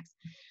prospects?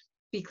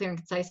 Be clear and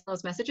concise in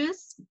those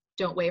messages.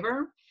 Don't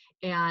waver.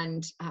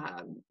 And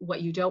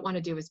what you don't want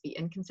to do is be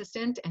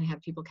inconsistent and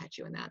have people catch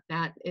you in that.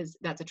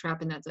 That's a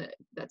trap, and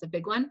that's a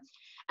big one.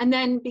 And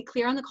then be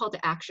clear on the call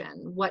to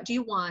action. What do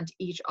you want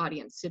each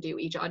audience to do?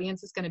 Each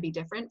audience is going to be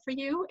different for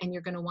you, and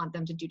you're going to want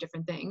them to do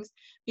different things.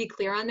 Be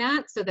clear on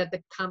that so that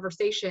the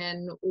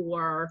conversation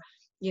or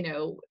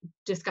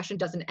discussion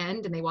doesn't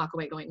end and they walk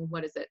away going,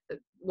 what is it?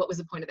 What was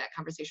the point of that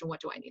conversation?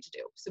 What do I need to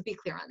do? So be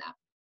clear on that.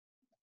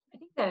 I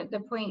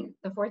think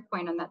the fourth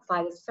point on that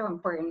slide is so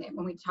important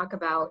when we talk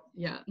about,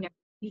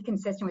 be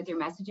consistent with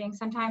your messaging.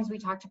 Sometimes we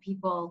talk to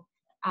people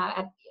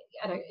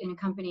in a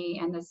company,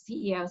 and the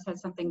CEO says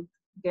something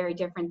very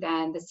different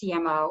than the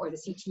CMO or the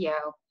CTO,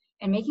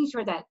 and making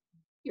sure that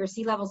your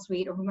C-level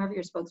suite or whomever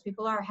your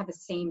spokespeople are have the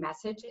same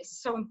message is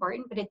so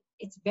important, but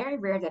it's very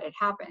rare that it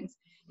happens.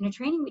 In a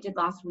training we did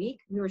last week,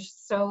 we were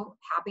so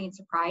happy and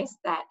surprised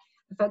that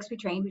the folks we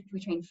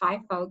trained 5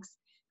 folks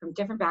from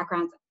different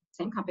backgrounds,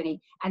 same company,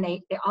 and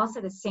they all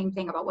said the same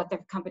thing about what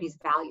their company's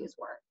values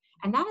were.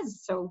 And that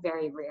is so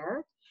very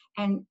rare.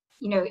 And,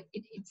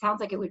 it sounds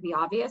like it would be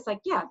obvious, like,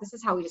 yeah, this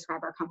is how we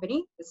describe our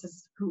company. This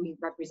is who we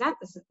represent.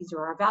 These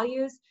are our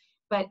values.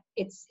 But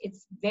it's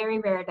very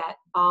rare that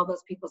all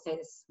those people say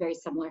this very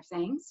similar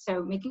things.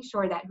 So making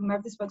sure that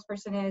whomever the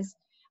spokesperson is,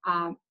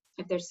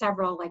 if there's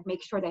several, like,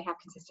 make sure they have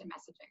consistent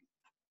messaging.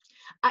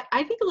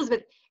 I think,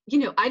 Elizabeth, you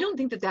know, I don't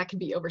think that that can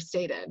be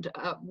overstated.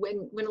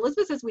 When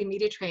Elizabeth says we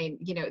media train,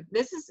 you know,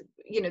 this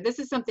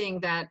is something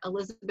that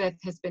Elizabeth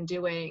has been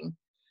doing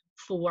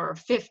for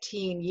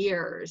 15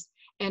 years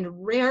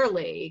and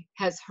rarely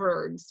has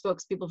heard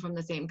spokespeople from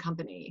the same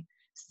company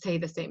say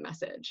the same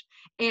message.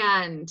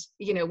 And,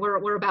 you know,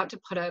 we're about to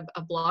put a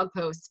blog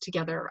post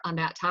together on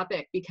that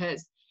topic,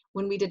 because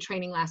when we did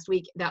training last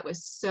week, that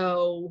was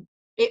so,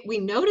 we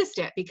noticed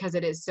it because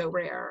it is so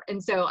rare.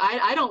 And so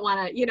I don't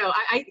want to, you know,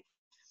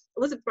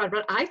 Elizabeth brought it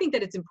up. I think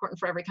that it's important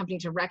for every company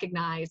to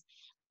recognize.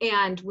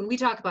 And when we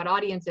talk about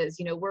audiences,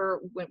 you know,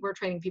 when we're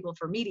training people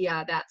for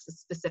media, that's a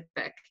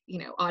specific, you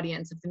know,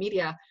 audience of the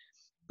media.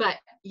 But,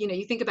 you know,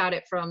 you think about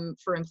it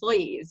for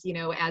employees, you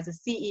know, as a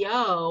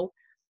CEO,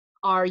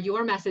 are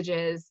your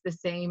messages the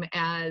same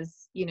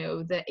as, you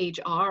know, the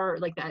HR,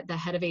 like the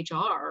head of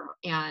HR,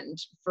 and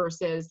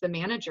versus the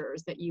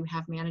managers that you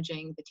have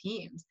managing the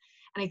teams?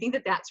 And I think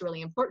that that's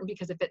really important,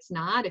 because if it's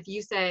not, if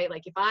you say,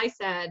 like,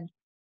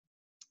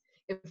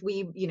 if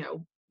we, you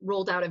know,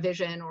 rolled out a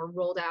vision or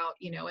rolled out,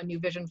 you know, a new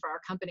vision for our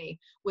company,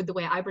 would the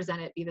way I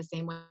present it be the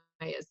same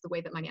way as the way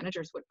that my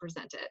managers would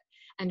present it?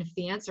 And if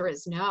the answer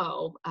is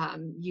no,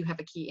 you have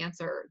a key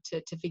answer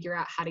to figure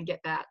out how to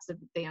get that so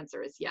that the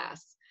answer is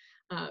yes.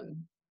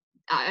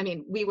 I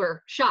mean, we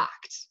were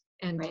shocked,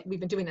 and Right. We've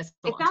been doing this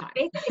for a long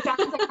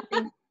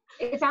time.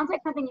 It sounds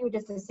like something you would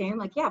just assume,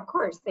 like, yeah, of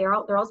course, they're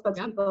all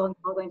spokespeople, and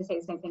all going to say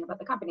the same thing about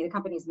the company. The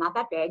company is not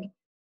that big.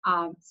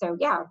 So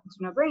yeah, it's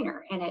a no-brainer,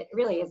 and it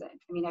really isn't.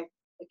 I mean, like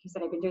you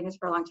said, I've been doing this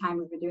for a long time.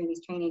 We've been doing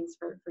these trainings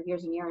for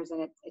years and years,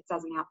 and it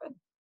doesn't happen.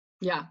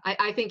 Yeah,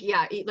 I think,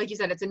 yeah, like you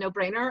said, it's a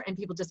no-brainer, and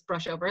people just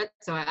brush over it.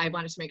 So I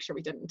wanted to make sure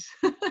we didn't.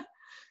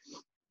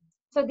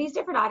 So these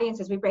different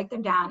audiences, we break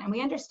them down, and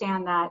we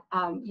understand that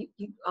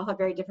you all have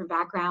very different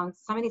backgrounds.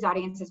 Some of these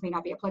audiences may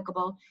not be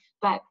applicable,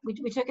 but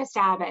we took a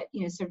stab at,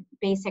 you know, sort of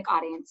basic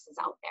audiences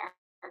out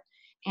there.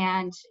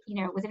 And,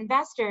 you know, with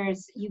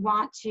investors, you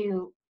want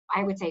to,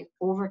 I would say,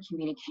 over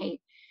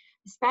communicate,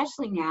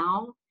 especially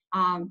now.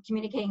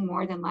 Communicating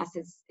more than less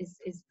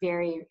is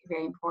very,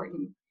 very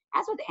important.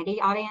 As with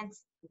any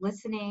audience,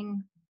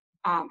 listening,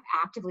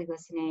 actively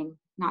listening,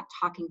 not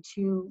talking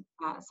to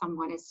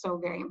someone is so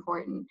very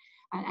important.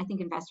 I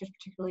think investors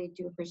particularly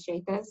do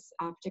appreciate this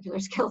particular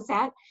skill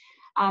set.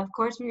 Of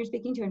course, when you're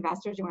speaking to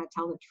investors, you want to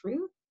tell the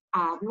truth.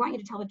 We want you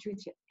to tell the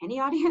truth to any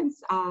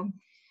audience,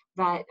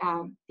 but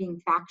being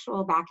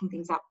factual, backing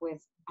things up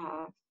with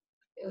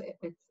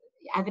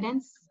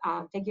evidence,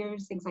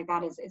 figures, things like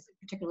that is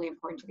particularly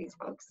important to these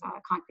folks,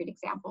 concrete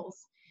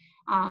examples.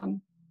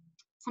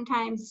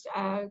 Sometimes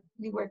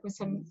we work with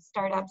some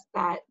startups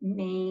that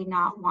may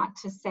not want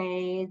to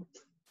say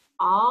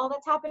all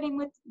that's happening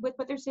with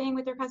what they're seeing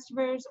with their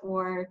customers,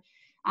 or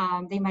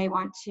they might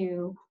want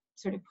to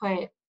sort of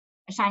put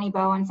a shiny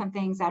bow on some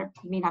things that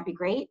may not be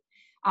great.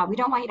 We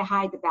don't want you to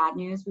hide the bad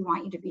news. We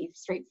want you to be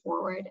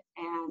straightforward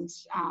and,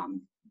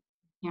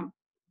 you know,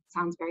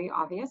 sounds very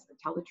obvious, but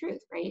tell the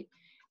truth, right?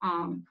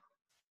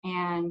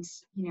 And,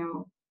 you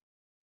know,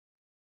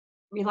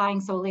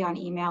 relying solely on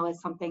email is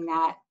something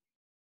that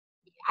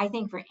I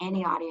think for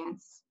any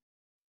audience,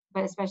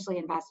 but especially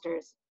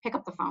investors, pick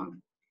up the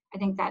phone. I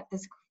think that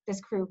this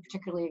crew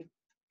particularly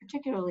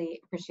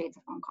appreciates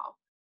a phone call.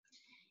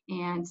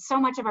 And so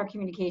much of our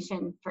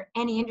communication for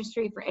any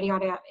industry, for any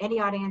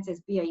audience,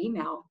 is via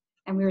email.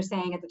 And we were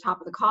saying at the top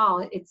of the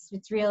call, it's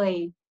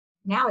really,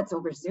 now it's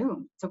over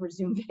Zoom. It's over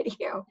Zoom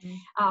video,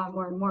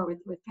 more and more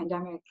with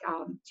pandemic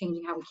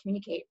changing how we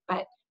communicate.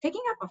 But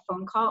picking up a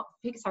phone call,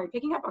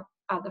 picking up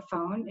the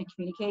phone and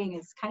communicating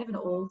is kind of an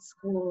old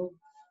school,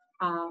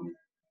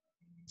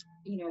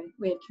 you know,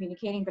 way of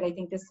communicating. But I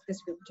think this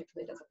group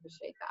particularly does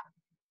appreciate that.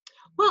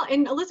 Well,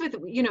 and Elizabeth,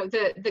 you know,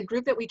 the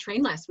group that we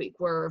trained last week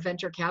were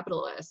venture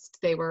capitalists.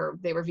 They were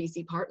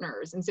VC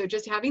partners. And so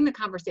just having the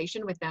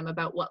conversation with them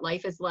about what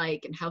life is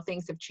like and how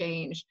things have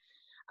changed,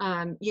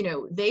 you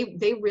know,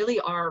 they really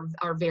are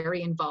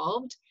very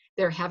involved.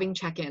 They're having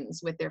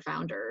check-ins with their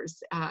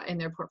founders and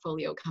their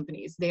portfolio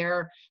companies.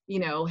 They're, you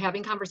know,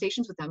 having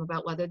conversations with them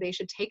about whether they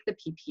should take the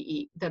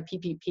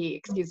PPP,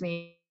 excuse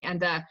me,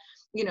 and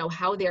you know,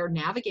 how they're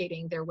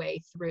navigating their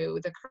way through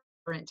the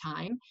current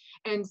time.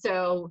 And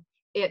so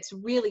it's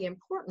really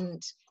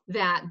important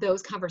that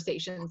those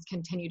conversations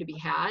continue to be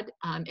had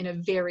in a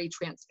very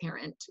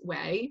transparent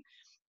way,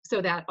 so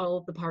that all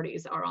of the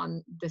parties are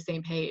on the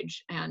same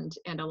page and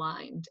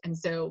aligned. And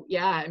so,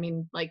 yeah, I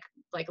mean, like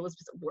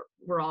Elizabeth said,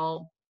 we're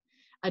all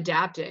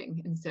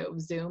adapting. And so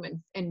Zoom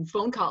and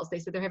phone calls, they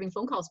said they're having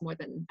phone calls more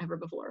than ever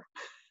before.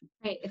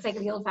 Right. It's like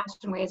the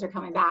old-fashioned ways are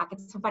coming back.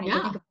 It's so funny to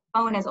think of the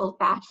phone as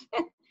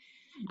old-fashioned.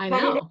 I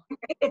know.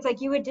 It's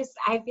like you would just,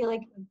 I feel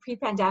like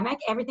pre-pandemic,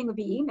 everything would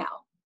be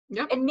email.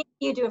 Yep. And maybe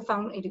you do a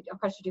phone, of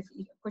course you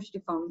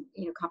do phone,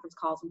 you know, conference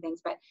calls and things,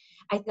 but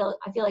I feel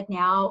like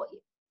now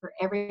for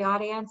every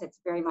audience, it's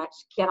very much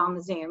get on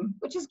the Zoom,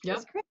 which is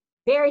great,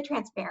 very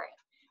transparent.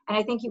 And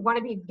I think you want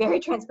to be very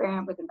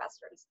transparent with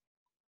investors.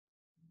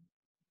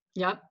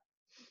 Yep.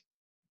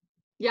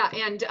 Yeah.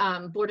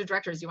 And board of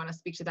directors, you want to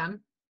speak to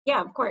them? Yeah,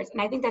 of course.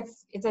 And I think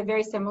it's a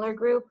very similar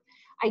group.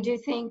 I do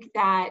think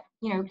that,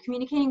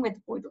 communicating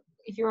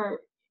if you're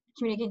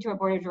communicating to a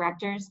board of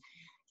directors,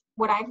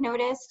 what I've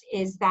noticed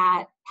is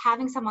that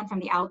having someone from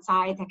the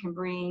outside that can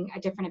bring a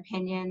different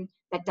opinion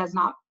that does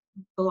not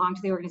belong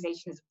to the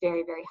organization is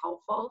very, very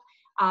helpful.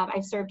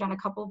 I've served on a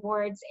couple of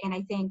boards, and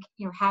I think,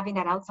 having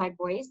that outside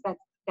voice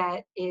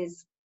that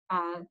is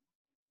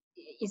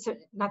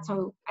not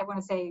so, I want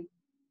to say,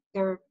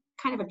 they're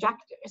kind of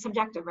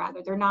subjective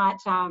rather. They're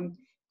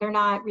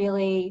not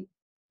really,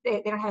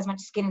 they don't have as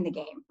much skin in the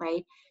game,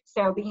 right?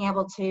 So being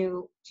able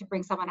to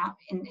bring someone out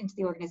into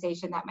the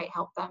organization that might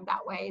help them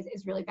that way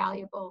is really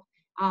valuable.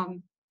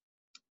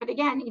 But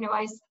again,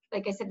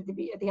 like I said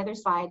at the other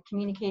slide,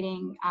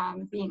 communicating,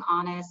 being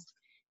honest,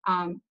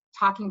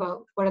 talking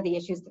about what are the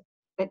issues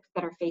that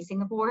are facing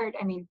the board.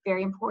 I mean,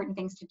 very important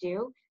things to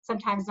do.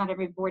 Sometimes not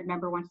every board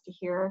member wants to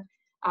hear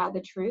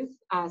the truth.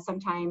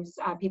 Sometimes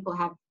people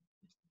have,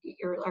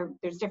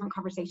 there's different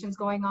conversations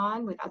going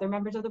on with other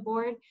members of the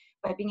board,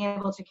 but being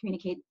able to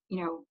communicate,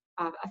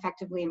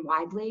 effectively and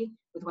widely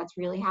with what's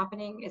really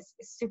happening is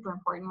super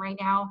important right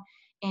now.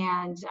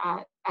 And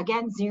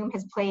again, Zoom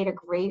has played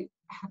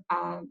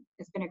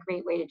it's been a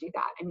great way to do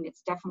that. I mean,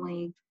 it's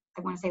definitely,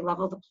 I want to say,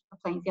 leveled the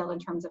playing field in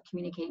terms of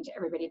communicating to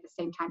everybody at the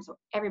same time, so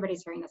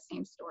everybody's hearing the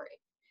same story.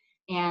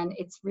 And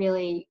it's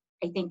really,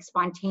 I think,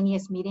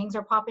 spontaneous meetings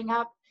are popping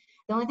up.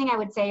 The only thing I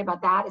would say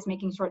about that is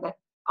making sure that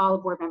all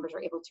board members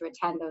are able to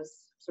attend those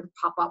sort of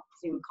pop-up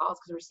Zoom calls,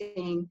 because we're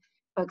seeing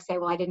folks say,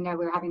 well, I didn't know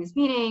we were having this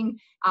meeting.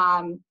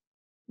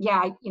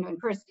 In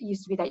person, it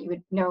used to be that you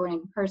would know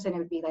in person. It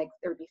would be like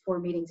there would be 4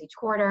 meetings each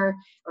quarter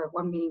or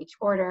 1 meeting each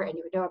quarter, and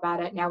you would know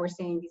about it. Now we're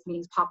seeing these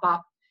meetings pop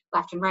up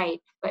left and right,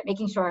 but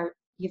making sure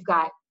you've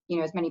got,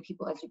 as many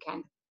people as you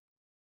can.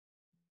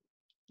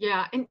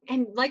 Yeah,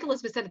 and like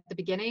Elizabeth said at the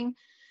beginning,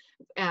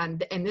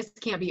 and this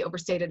can't be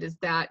overstated, is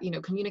that,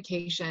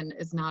 communication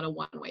is not a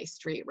one-way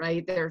street,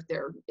 right?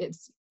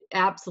 It's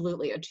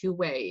absolutely a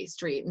two-way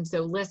street. And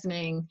so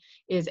listening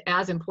is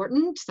as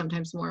important,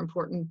 sometimes more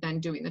important than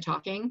doing the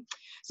talking.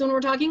 So when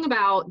we're talking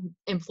about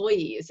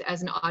employees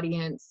as an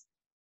audience,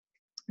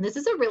 this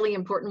is a really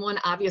important one.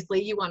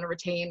 Obviously, you want to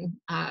retain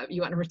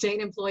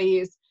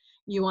employees.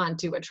 You want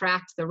to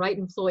attract the right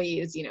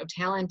employees.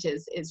 Talent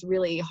is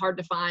really hard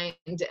to find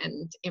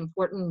and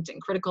important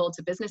and critical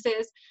to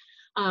businesses.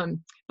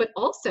 But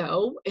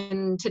also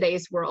in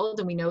today's world,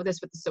 and we know this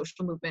with the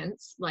social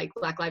movements like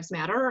Black Lives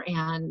Matter,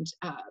 and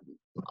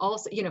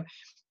also,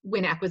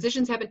 when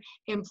acquisitions happen,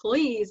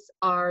 employees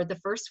are the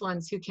first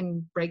ones who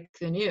can break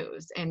the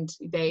news. And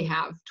they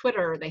have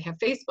Twitter, they have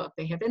Facebook,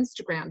 they have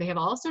Instagram, they have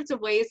all sorts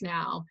of ways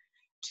now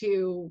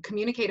to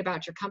communicate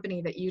about your company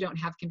that you don't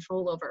have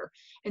control over.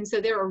 And so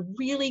they're a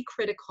really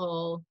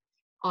critical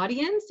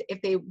audience.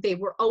 If they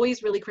were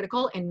always really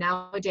critical, and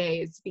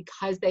nowadays,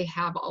 because they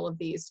have all of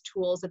these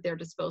tools at their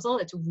disposal,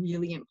 it's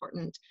really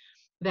important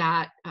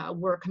that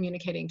we're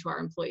communicating to our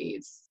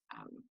employees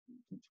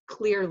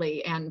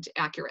clearly and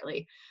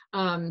accurately.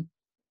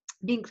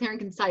 Being clear and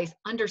concise,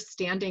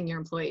 understanding your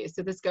employees.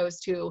 So this goes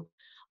to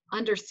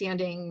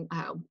understanding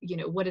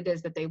what it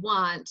is that they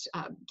want,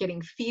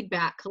 getting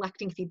feedback,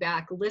 collecting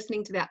feedback,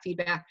 listening to that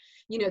feedback.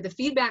 The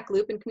feedback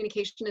loop in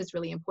communication is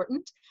really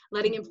important.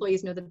 Letting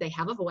employees know that they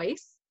have a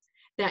voice,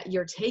 that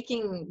you're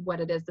taking what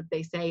it is that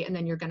they say, and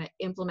then you're going to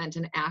implement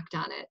and act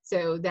on it.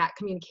 So that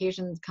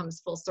communication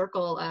comes full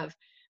circle of,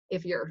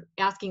 if you're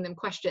asking them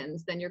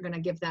questions, then you're going to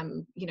give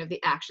them, the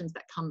actions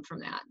that come from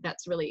that.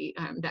 That's really,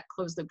 that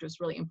closed loop is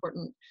really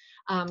important,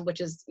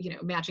 which is,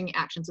 matching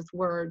actions with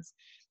words.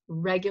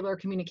 Regular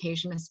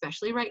communication,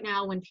 especially right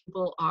now when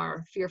people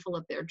are fearful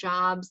of their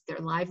jobs, their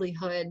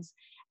livelihoods,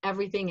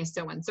 everything is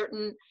so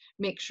uncertain.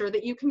 Make sure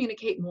that you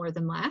communicate more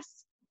than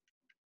less.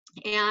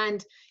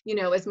 And,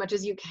 as much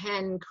as you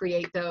can,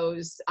 create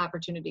those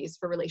opportunities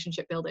for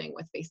relationship building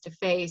with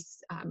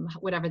face-to-face,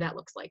 whatever that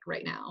looks like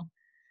right now.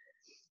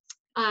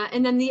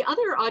 And then the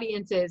other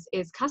audience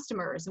is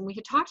customers. And we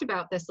had talked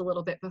about this a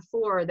little bit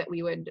before, that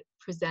we would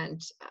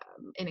present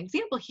an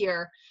example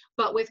here.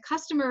 But with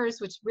customers,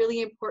 what's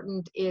really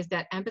important is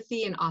that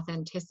empathy and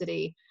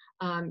authenticity.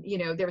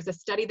 There was a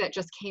study that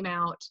just came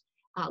out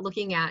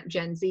looking at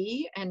Gen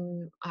Z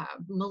and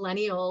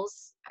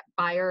millennials,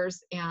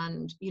 buyers,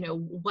 and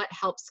what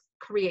helps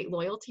create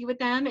loyalty with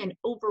them. And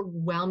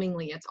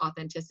overwhelmingly, it's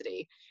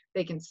authenticity.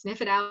 They can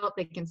sniff it out.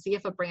 They can see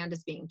if a brand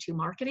is being too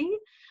marketing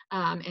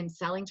and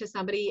selling to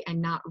somebody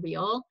and not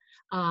real.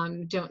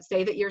 Don't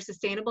say that you're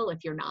sustainable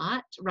if you're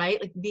not, right?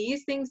 Like,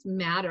 these things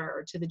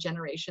matter to the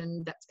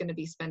generation that's going to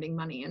be spending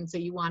money. And so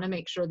you want to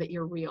make sure that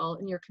you're real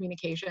in your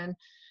communication.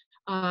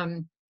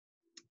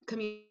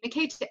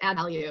 Communicate to add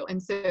value.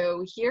 And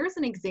so here's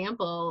an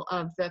example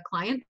of the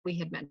client we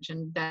had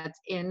mentioned that's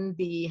in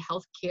the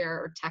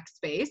healthcare tech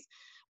space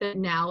that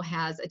now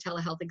has a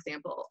telehealth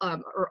example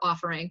or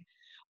offering.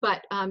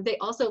 But they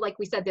also, like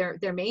we said,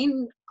 their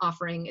main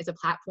offering is a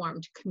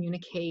platform to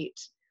communicate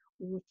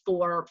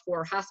for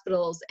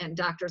hospitals and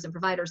doctors and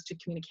providers to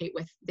communicate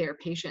with their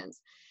patients.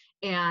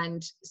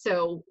 And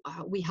so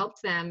we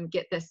helped them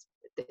get this.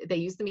 They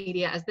use the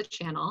media as the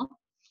channel.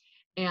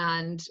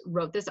 and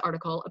wrote this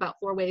article about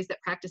 4 ways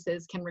that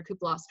practices can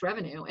recoup lost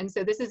revenue. And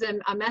so this is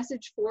a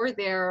message for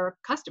their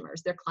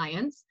customers, their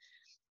clients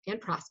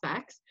and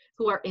prospects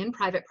who are in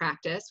private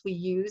practice. We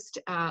used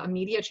a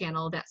media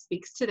channel that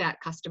speaks to that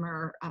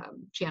customer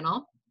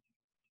channel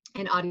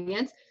and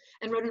audience,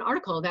 and wrote an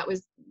article that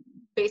was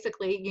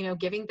basically, you know,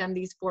 giving them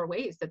these 4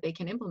 ways that they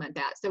can implement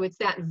that. So it's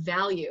that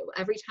value.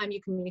 Every time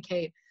you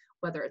communicate,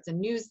 whether it's a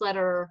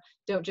newsletter,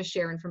 don't just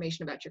share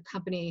information about your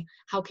company.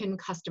 How can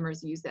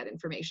customers use that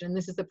information? And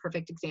this is a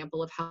perfect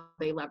example of how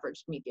they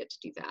leveraged media to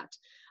do that.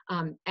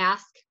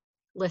 Ask,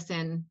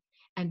 listen,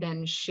 and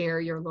then share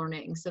your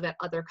learning so that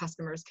other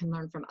customers can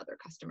learn from other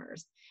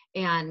customers.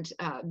 And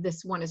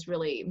this one is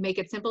really make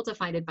it simple to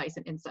find advice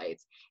and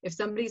insights. If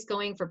somebody's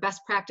going for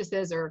best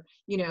practices or,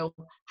 you know,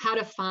 how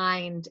to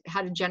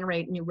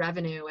generate new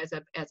revenue as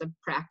a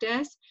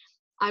practice,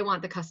 I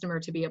want the customer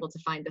to be able to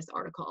find this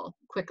article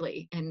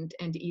quickly and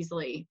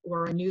easily,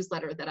 or a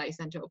newsletter that I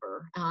sent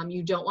over.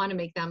 You don't want to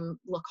make them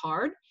look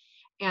hard.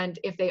 And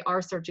if they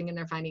are searching and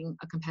they're finding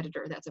a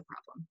competitor, that's a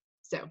problem.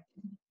 So.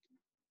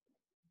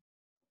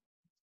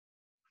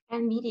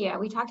 And media,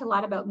 we talked a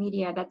lot about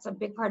media. That's a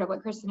big part of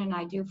what Kristin and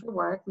I do for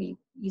work. We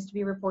used to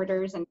be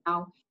reporters, and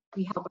now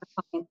we help our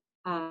clients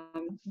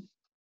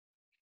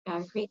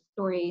create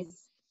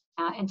stories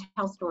and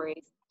tell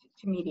stories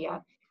to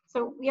media.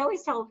 So we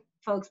always tell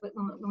folks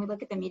when we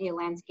look at the media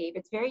landscape,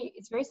 it's very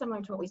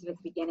similar to what we said at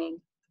the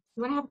beginning.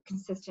 You want to have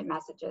consistent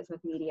messages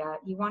with media.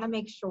 You want to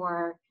make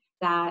sure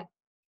that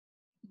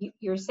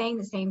you're saying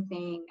the same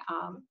thing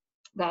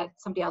that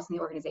somebody else in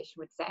the organization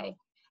would say.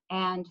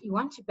 And you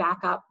want to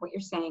back up what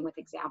you're saying with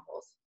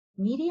examples.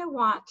 Media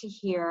want to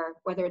hear,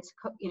 whether it's,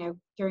 you know,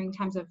 during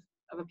times of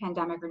a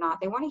pandemic or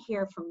not, they want to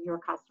hear from your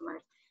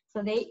customers.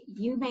 So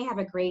you may have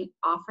a great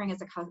offering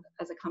as a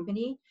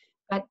company,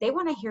 but they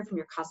want to hear from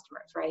your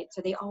customers, right?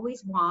 So they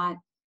always want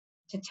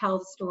to tell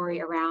the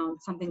story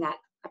around something that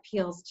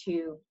appeals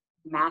to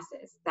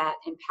masses, that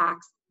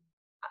impacts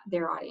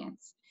their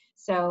audience.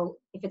 So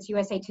if it's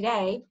USA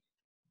Today,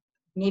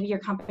 maybe your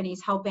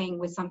company's helping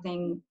with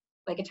something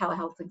like a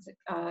telehealth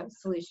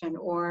solution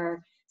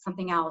or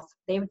something else.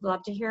 They would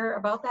love to hear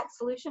about that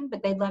solution,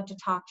 but they'd love to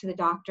talk to the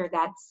doctor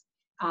that's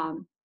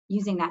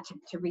using that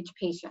to reach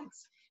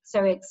patients.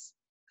 So it's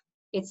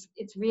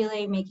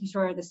really making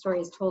sure the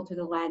story is told through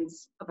the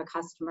lens of a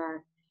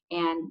customer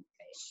and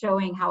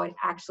showing how it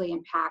actually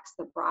impacts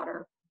the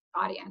broader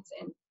audience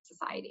in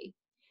society.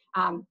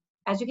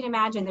 As you can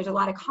imagine, there's a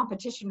lot of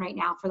competition right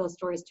now for those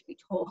stories to be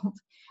told.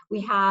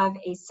 We have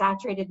a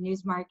saturated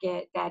news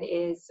market that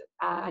is,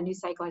 a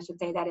news cycle, I should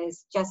say, that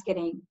is just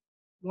getting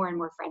more and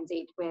more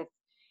frenzied with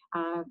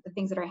the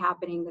things that are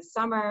happening this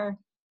summer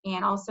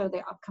and also the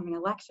upcoming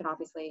election,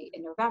 obviously,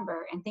 in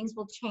November. And things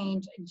will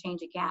change and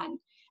change again.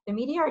 The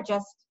media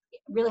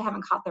really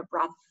haven't caught their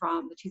breath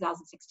from the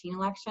 2016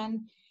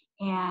 election.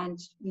 And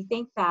we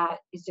think that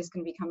is just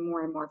going to become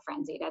more and more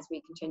frenzied as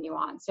we continue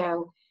on.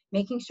 So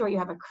making sure you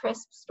have a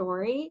crisp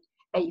story,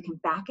 that you can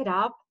back it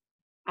up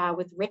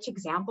with rich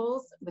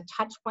examples, with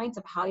touch points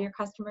of how your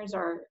customers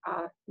are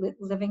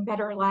living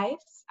better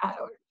lives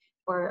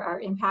or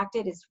are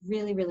impacted, is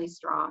really, really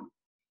strong.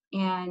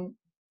 And,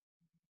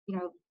 you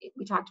know,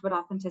 we talked about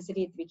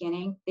authenticity at the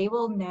beginning. They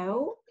will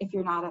know if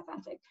you're not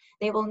authentic.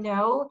 They will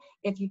know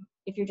if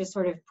you're just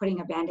sort of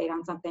putting a Band-Aid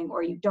on something,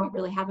 or you don't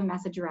really have a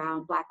message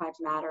around Black Lives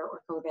Matter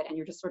or COVID, and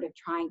you're just sort of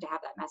trying to have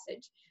that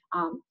message.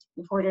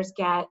 Reporters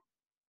get,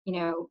 you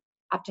know,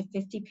 up to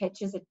 50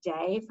 pitches a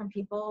day from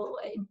people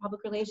in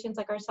public relations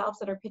like ourselves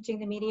that are pitching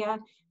the media.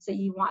 So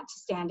you want to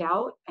stand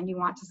out and you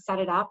want to set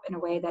it up in a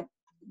way that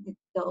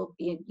they'll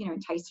be, you know,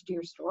 enticed to do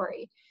your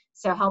story.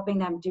 So helping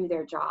them do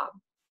their job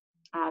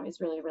is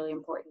really, really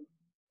important.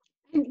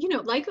 And, you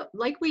know, like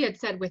we had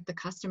said with the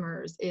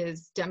customers,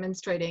 is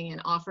demonstrating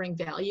and offering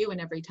value in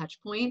every touch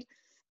point.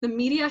 The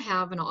media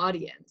have an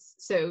audience.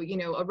 So, you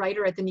know, a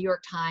writer at the New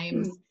York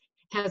Times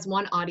has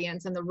one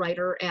audience, and the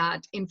writer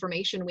at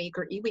Information Week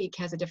or eWeek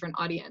has a different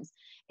audience.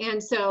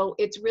 And so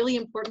it's really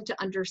important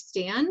to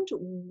understand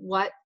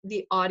what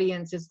the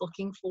audience is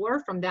looking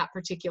for from that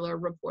particular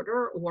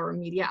reporter or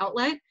media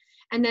outlet,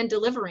 and then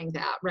delivering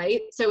that,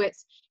 right? So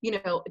it's, you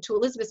know, to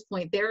Elizabeth's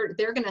point, they're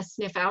going to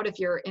sniff out if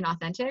you're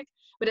inauthentic,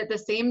 but at the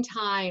same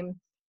time,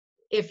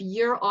 if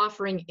you're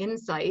offering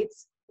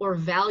insights or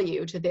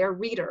value to their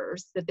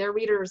readers, that their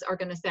readers are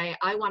going to say,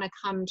 I want to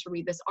come to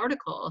read this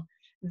article,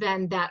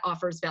 then that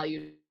offers value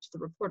to the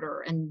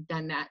reporter, and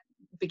then that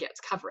begets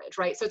coverage,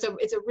 right? So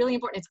it's a really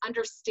important, it's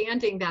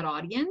understanding that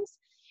audience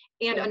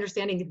and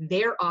understanding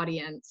their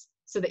audience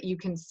so that you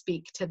can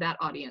speak to that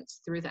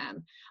audience through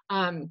them.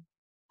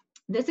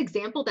 This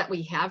example that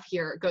we have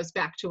here goes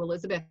back to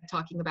Elizabeth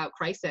talking about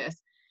crisis,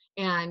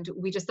 and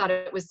we just thought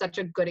it was such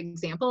a good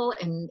example.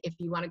 And if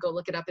you want to go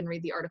look it up and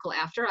read the article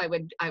after, I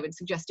would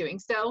suggest doing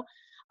so.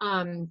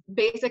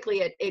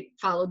 Basically, it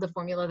followed the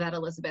formula that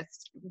Elizabeth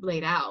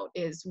laid out,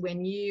 is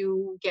when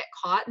you get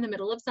caught in the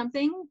middle of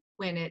something,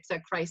 when it's a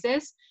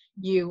crisis,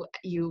 you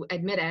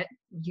admit it,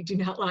 you do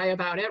not lie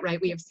about it, right?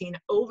 We have seen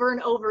over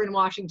and over in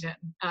Washington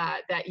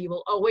that you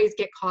will always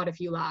get caught if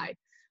you lie.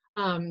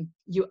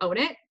 You own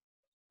it.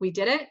 We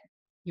did it.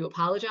 You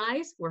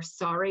apologize. We're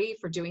sorry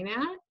for doing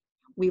that.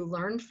 We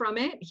learned from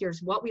it.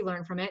 Here's what we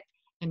learned from it.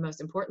 And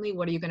most importantly,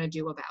 what are you going to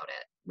do about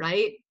it?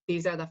 Right?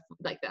 These are the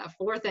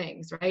 4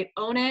 things, right?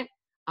 Own it,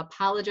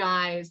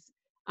 apologize,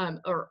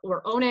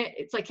 or own it.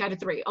 It's like out of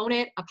 3, own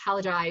it,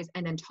 apologize,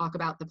 and then talk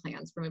about the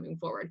plans for moving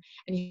forward.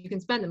 And you can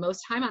spend the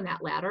most time on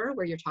that ladder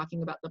where you're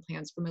talking about the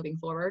plans for moving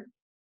forward,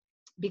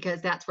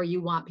 because that's where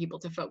you want people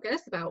to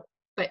focus about,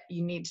 but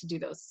you need to do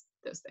those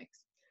things.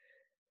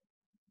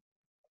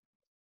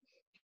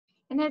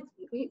 And that's,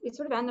 we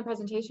sort of end the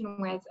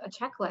presentation with a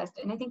checklist.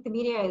 And I think the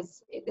media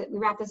is, we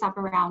wrap this up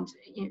around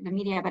the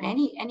media, but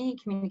any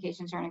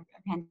communications during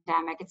a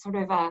pandemic, it's sort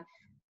of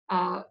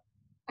a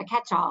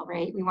catch-all,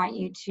 right? We want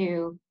you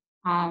to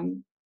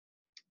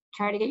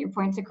try to get your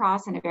points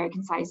across in a very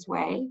concise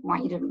way. We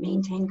want you to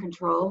maintain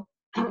control,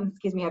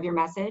 excuse me, of your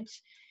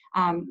message.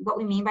 What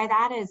we mean by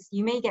that is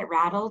you may get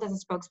rattled as a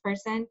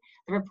spokesperson.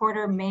 The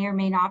reporter may or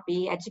may not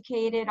be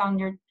educated on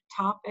your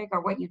topic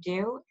or what you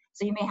do.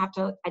 So you may have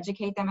to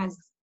educate them as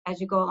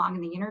you go along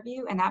in the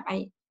interview, and that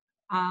might,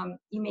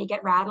 you may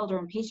get rattled or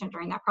impatient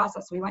during that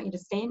process. So we want you to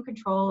stay in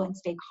control and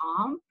stay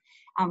calm.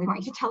 We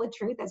want you to tell the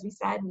truth. As we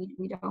said,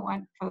 we don't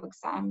want folks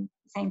saying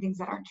things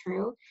that aren't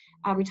true.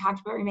 We talked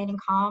about remaining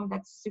calm.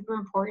 That's super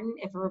important.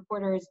 If a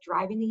reporter is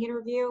driving the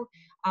interview,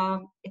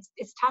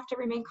 it's tough to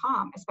remain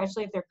calm,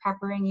 especially if they're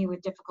peppering you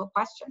with difficult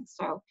questions.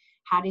 So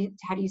how do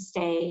you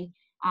stay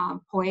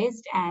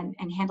poised and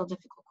handle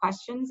difficult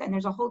questions? And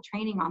there's a whole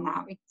training on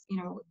that.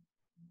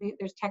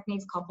 There's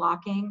techniques called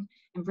blocking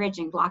and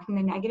bridging, blocking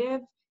the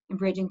negative and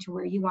bridging to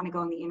where you want to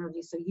go in the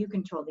interview, so you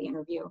control the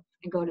interview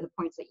and go to the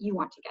points that you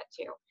want to get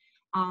to.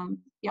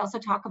 You also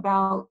talk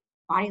about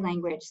body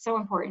language, so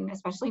important,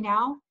 especially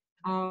now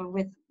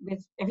with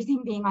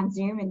everything being on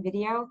Zoom and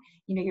video.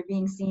 You're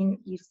being seen.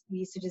 You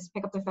used to just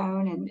pick up the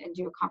phone and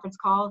do a conference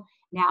call.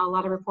 Now a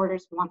lot of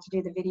reporters want to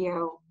do the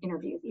video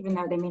interviews, even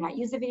though they may not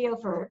use the video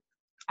for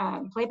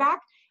playback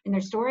in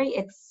their story,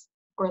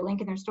 or a link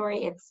in their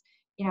story. It's,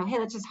 hey,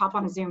 let's just hop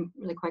on a Zoom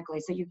really quickly.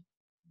 So you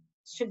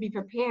should be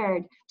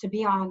prepared to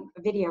be on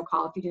a video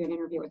call if you do an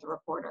interview with a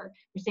reporter.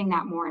 We're seeing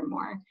that more and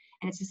more.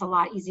 And it's just a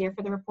lot easier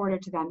for the reporter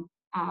to then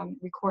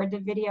record the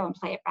video and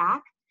play it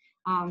back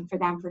for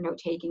them for note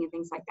taking and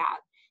things like that.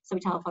 So we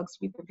tell folks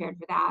to be prepared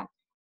for that.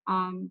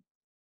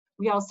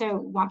 We also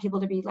want people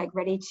to be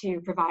ready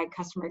to provide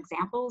customer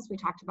examples. We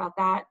talked about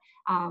that.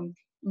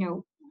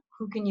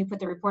 Who can you put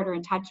the reporter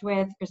in touch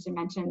with? Kristin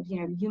mentioned,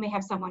 you may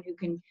have someone who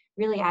can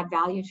really add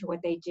value to what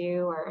they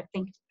do, or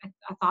think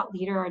a thought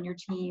leader on your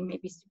team may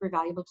be super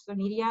valuable to the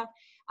media.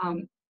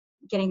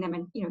 Getting them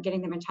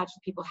in touch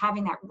with people,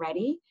 having that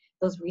ready,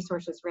 those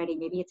resources ready.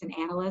 Maybe it's an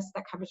analyst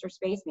that covers your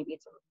space. Maybe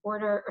it's a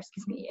reporter, a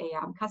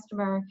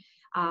customer,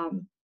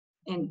 and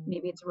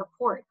maybe it's a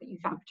report that you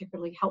found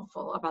particularly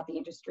helpful about the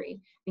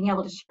industry. Being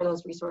able to share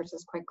those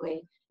resources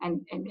quickly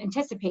and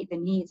anticipate the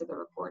needs of the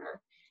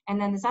reporter. And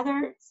then this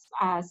other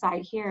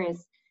side here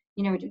is,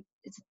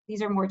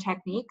 these are more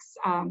techniques.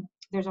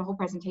 There's a whole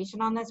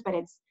presentation on this, but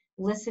it's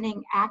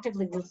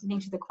actively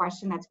listening to the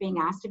question that's being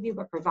asked of you,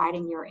 but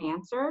providing your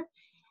answer.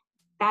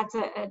 That's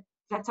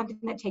something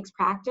that takes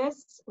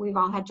practice. We've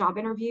all had job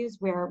interviews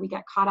where we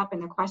get caught up in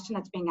the question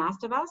that's being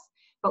asked of us,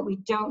 but we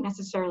don't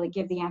necessarily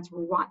give the answer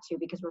we want to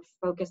because we're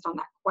focused on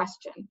that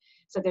question.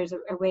 So there's a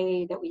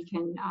way that we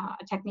can,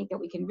 a technique that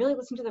we can really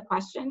listen to the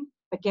question,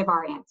 but give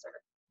our answer.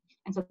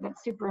 And so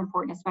that's super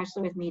important,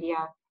 especially with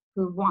media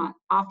who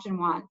often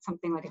want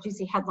something like a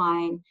juicy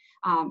headline,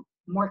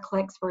 more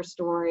clicks for a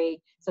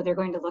story. So they're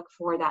going to look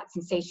for that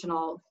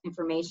sensational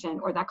information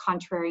or that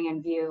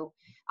contrarian view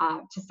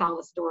to sell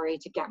the story,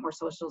 to get more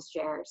social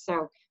shares.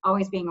 So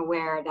always being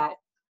aware that,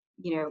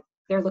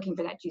 they're looking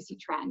for that juicy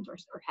trend or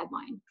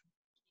headline.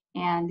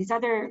 And these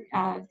other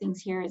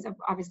things here is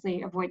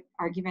obviously avoid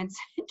arguments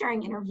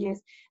during interviews.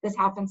 This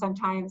happens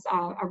sometimes.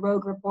 A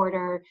rogue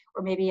reporter,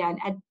 or maybe a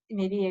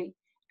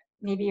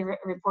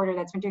reporter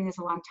that's been doing this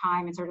a long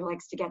time and sort of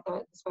likes to get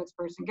the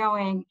spokesperson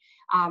going,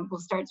 will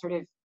start sort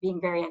of being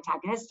very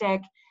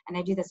antagonistic, and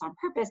they do this on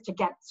purpose to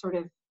get sort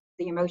of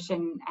the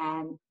emotion,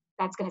 and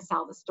that's going to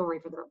sell the story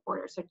for the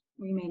reporter. So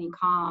remaining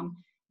calm,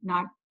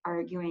 not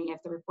arguing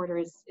if the reporter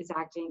is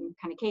acting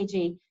kind of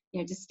cagey,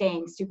 just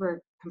staying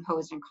super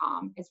composed and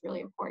calm is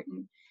really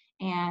important.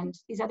 And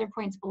these other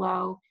points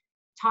below,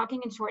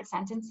 talking in short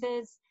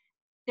sentences,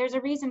 there's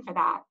a reason for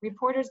that.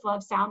 Reporters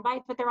love sound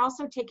bites, but they're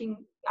also taking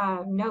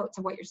notes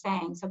of what you're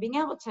saying. So being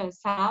able to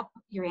set up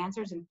your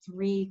answers in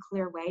 3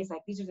 clear ways,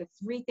 like these are the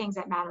 3 things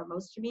that matter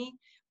most to me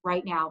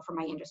right now for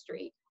my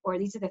industry, or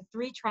these are the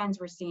 3 trends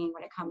we're seeing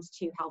when it comes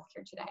to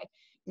healthcare today.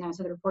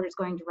 So the reporter's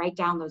going to write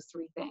down those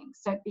 3 things.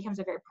 So it becomes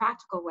a very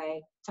practical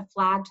way to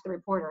flag to the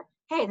reporter,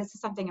 hey, this is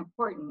something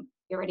important.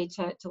 Get ready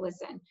to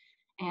listen.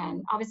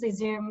 And obviously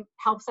Zoom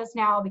helps us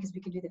now because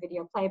we can do the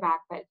video playback,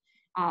 but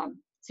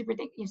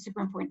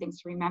super important things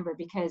to remember,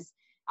 because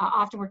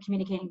often we're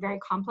communicating very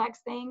complex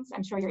things.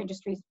 I'm sure your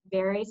industries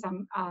vary.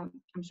 Some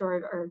I'm sure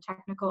are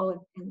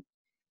technical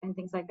and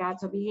things like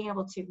that. So being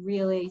able to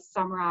really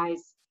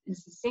summarize in a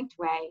succinct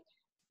way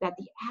that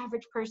the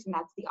average person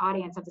that's the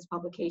audience of this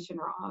publication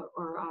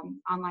or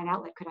online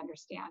outlet could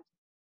understand.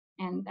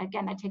 And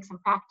again, that takes some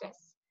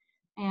practice.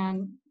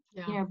 And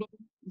you know,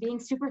 being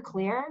super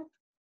clear,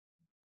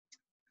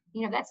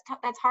 you know,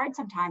 that's hard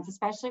sometimes,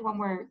 especially when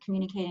we're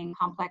communicating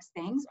complex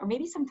things, or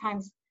maybe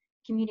sometimes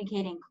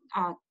communicating,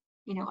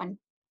 you know,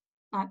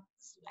 not,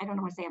 I don't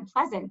want to say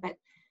unpleasant, but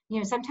you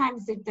know,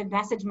 sometimes the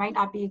message might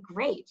not be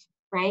great,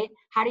 right?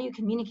 How do you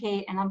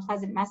communicate an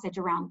unpleasant message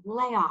around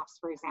layoffs,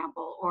 for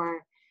example,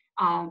 or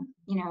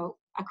you know,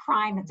 a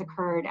crime that's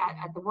occurred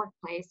at the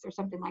workplace or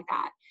something like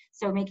that?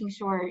 So making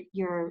sure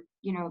you're,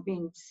 you know,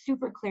 being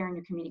super clear in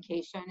your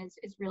communication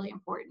is really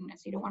important.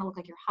 So you don't want to look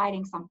like you're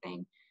hiding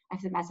something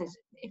if the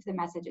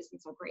message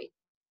isn't so great.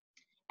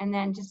 And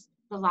then just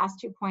the last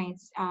 2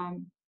 points,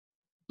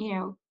 you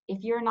know,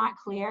 if you're not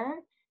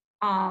clear,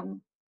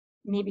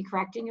 maybe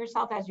correcting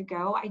yourself as you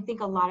go. I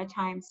think a lot of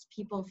times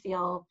people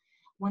feel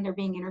when they're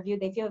being interviewed,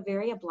 they feel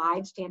very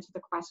obliged to answer the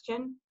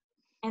question.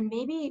 And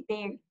maybe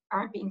they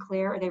aren't being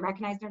clear, or they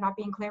recognize they're not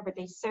being clear, but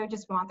they so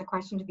just want the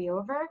question to be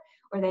over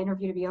or the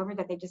interview to be over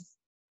that they just,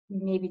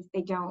 maybe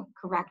they don't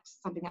correct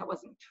something that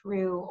wasn't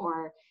true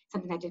or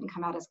something that didn't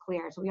come out as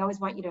clear. So we always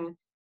want you to,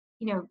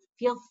 you know,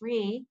 feel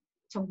free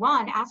to,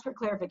 one, ask for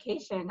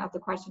clarification of the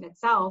question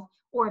itself,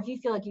 or if you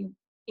feel like you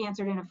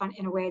answered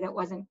in a way that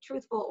wasn't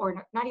truthful,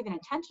 or not even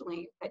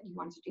intentionally that you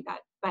wanted to do that,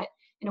 but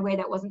in a way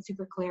that wasn't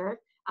super clear,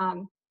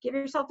 give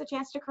yourself the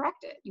chance to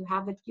correct it. You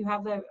have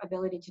the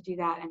ability to do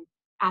that and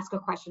ask a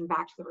question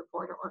back to the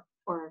reporter,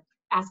 or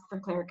ask for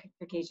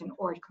clarification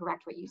or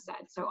correct what you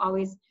said. So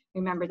always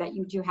remember that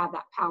you do have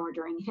that power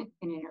during an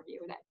interview,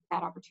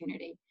 that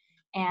opportunity.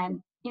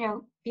 And, you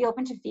know, be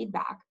open to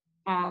feedback.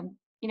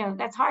 You know,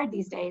 that's hard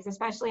these days,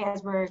 especially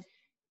as we're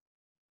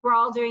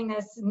all doing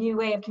this new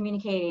way of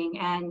communicating,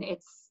 and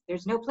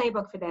there's no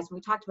playbook for this.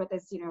 We talked about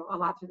this, you know, a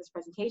lot through this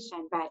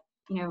presentation, but,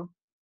 you know,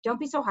 don't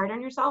be so hard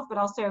on yourself, but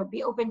also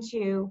be open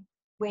to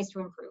ways to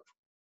improve.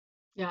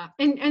 Yeah,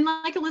 and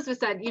like Elizabeth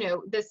said, you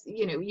know, this,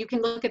 you know, you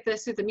can look at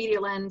this through the media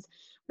lens,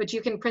 but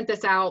you can print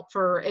this out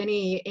for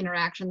any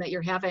interaction that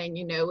you're having,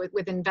 you know,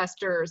 with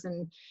investors.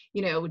 And,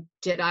 you know,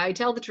 did I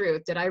tell the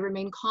truth? Did I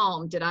remain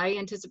calm? Did I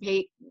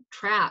anticipate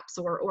traps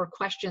or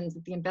questions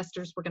that the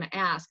investors were going to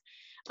ask?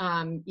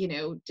 You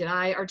know, did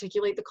I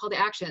articulate the call to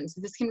action?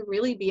 So this can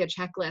really be a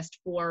checklist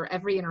for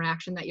every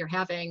interaction that you're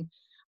having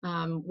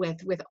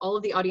with all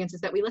of the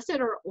audiences that we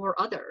listed,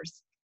 or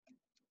others.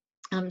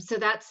 So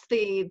that's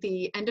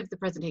the end of the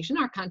presentation.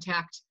 Our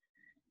contact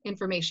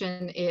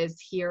information is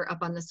here up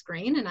on the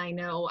screen, and I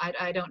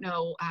don't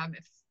know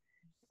if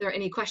there are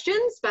any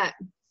questions, but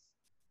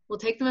we'll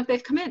take them if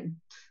they've come in.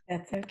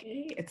 That's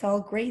okay. It's all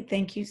great.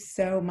 Thank you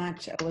so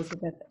much,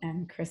 Elizabeth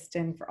and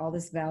Kristin, for all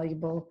this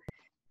valuable,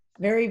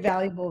 very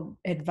valuable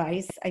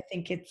advice. I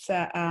think it's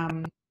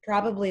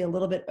probably a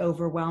little bit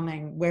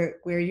overwhelming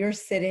where you're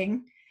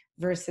sitting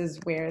versus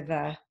where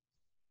the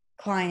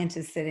client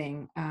is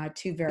sitting,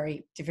 two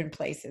very different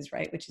places,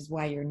 right? Which is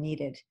why you're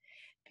needed,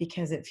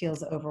 because it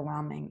feels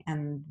overwhelming,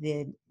 and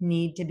the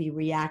need to be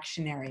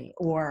reactionary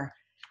or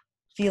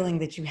feeling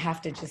that you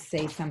have to just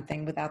say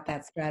something without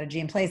that strategy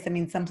in place. I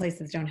mean, some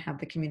places don't have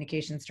the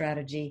communication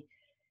strategy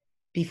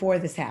before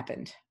this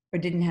happened, or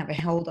didn't have a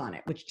hold on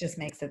it, which just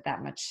makes it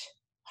that much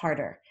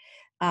harder.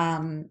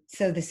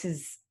 So this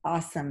is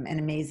awesome and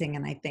amazing.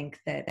 And I think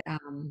that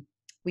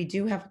we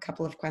do have a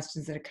couple of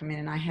questions that have come in,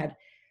 and I had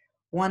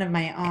one of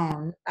my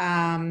own.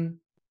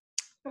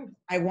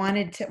 I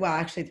wanted to, well,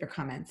 actually they're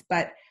comments,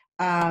 but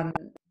I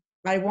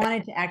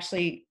wanted to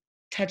actually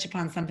touch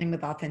upon something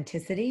with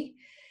authenticity,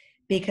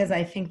 because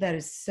I think that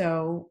is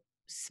so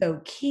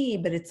key,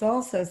 but it's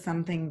also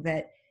something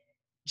that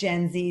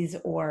Gen Zs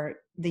or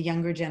the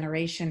younger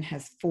generation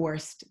has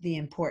forced the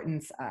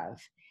importance of.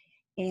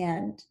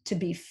 And to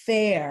be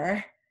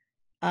fair,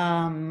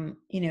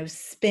 you know,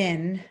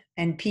 spin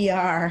and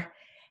PR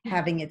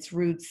having its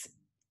roots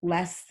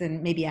less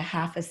than maybe a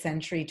half a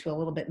century to a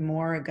little bit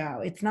more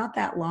ago. It's not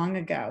that long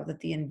ago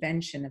that the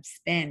invention of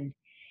spin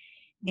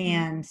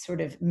and sort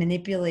of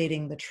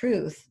manipulating the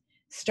truth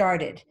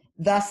started.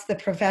 Thus the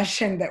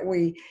profession that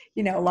we,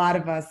 you know, a lot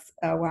of us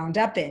wound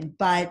up in.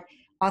 But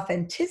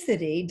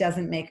authenticity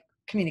doesn't make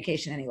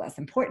communication any less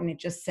important. It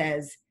just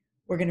says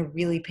we're going to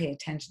really pay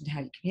attention to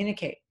how you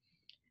communicate.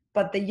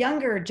 But the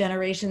younger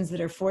generations that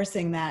are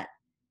forcing that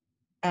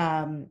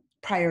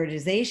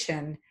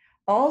prioritization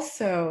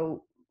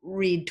also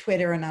read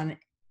Twitter and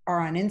are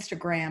on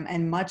Instagram,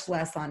 and much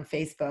less on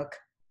Facebook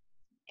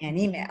and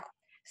email.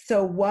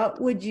 So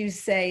what would you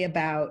say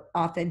about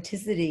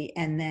authenticity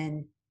and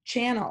then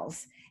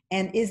channels?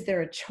 And is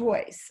there a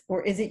choice,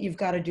 or is it you've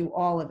got to do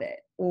all of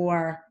it?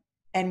 Or,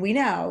 and we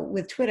know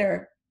with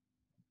Twitter,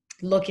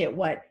 look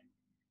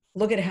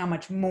at how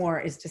much more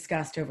is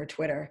discussed over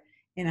Twitter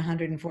in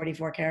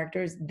 144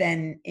 characters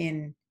than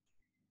in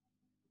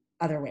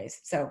other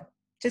ways. So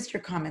just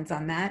your comments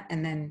on that,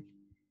 and then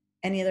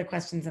any other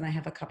questions, and I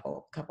have a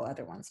couple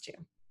other ones too.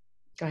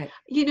 Go ahead.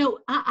 You know,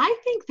 I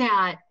think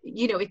that,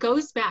 you know, it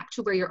goes back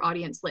to where your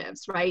audience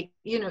lives, right?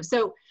 You know,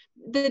 so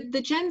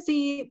the Gen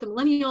Z, the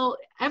millennial,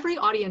 every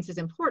audience is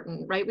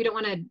important, right? We don't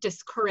want to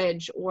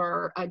discourage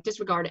or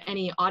disregard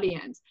any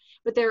audience,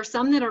 but there are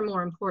some that are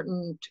more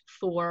important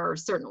for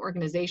certain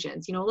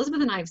organizations. You know,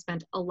 Elizabeth and I have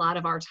spent a lot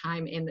of our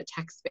time in the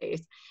tech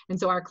space. And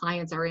so our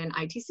clients are in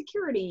IT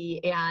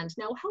security and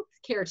now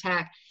healthcare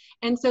tech.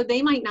 And so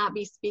they might not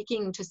be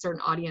speaking to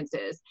certain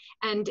audiences.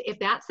 And if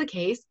that's the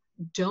case,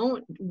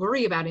 don't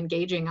worry about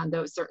engaging on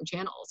those certain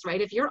channels,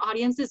 right? If your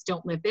audiences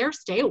don't live there,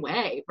 stay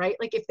away, right?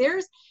 Like if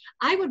there's,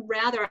 I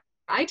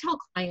tell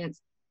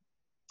clients,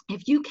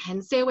 if you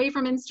can stay away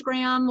from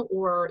Instagram,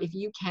 or if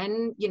you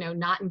can, you know,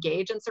 not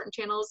engage in certain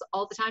channels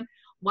all the time,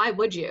 why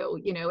would you?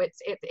 You know,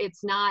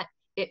 it's not,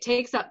 it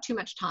takes up too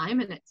much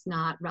time and it's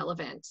not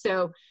relevant.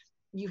 So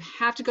you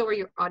have to go where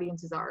your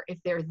audiences are. If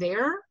they're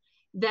there,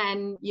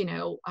 then, you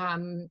know,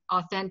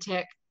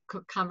 authentic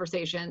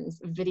conversations,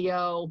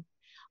 video,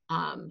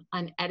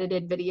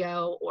 unedited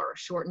video or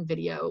shortened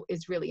video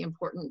is really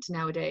important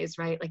nowadays,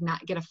 right? Like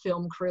not get a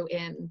film crew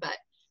in, but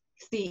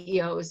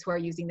CEOs who are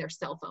using their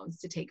cell phones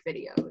to take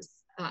videos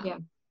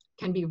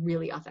can be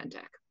really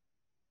authentic.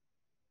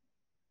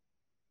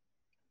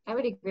 I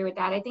would agree with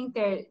that. I think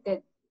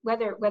that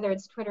whether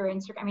it's Twitter or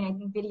Instagram, I mean, I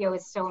think video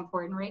is so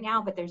important right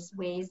now, but there's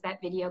ways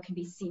that video can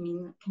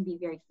be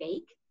very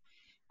fake.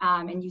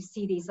 And you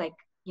see these like,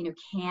 you know,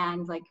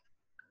 canned like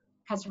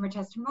customer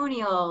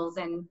testimonials,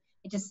 and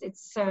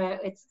it's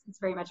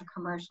very much a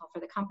commercial for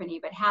the company.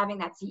 But having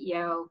that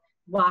CEO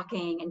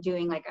walking and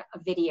doing like a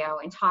video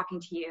and talking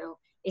to you,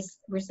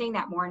 we're seeing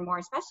that more and more,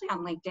 especially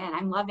on LinkedIn.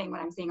 I'm loving what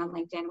I'm seeing on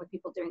LinkedIn with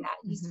people doing that.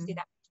 You used to see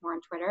that more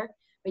on Twitter,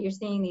 but you're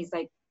seeing these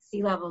like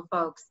C-level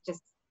folks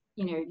just,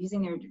 you know,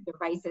 using their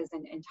devices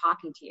and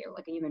talking to you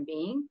like a human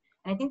being.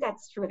 And I think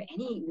that's true of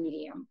any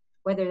medium,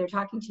 whether they're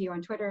talking to you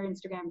on Twitter,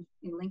 Instagram,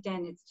 and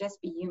LinkedIn. It's just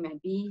be human.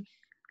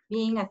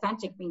 Being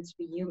authentic means to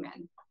be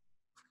human.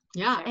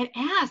 Yeah, and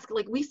ask,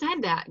 like we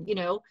said that, you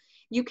know,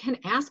 you can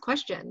ask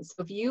questions.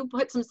 If you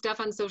put some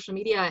stuff on social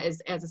media as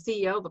a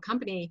CEO of a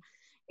company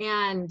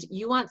and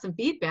you want some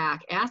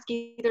feedback, ask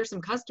either some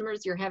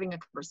customers you're having a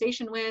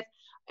conversation with,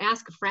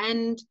 ask a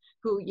friend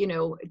who, you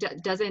know,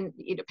 doesn't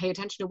pay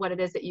attention to what it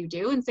is that you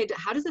do, and say,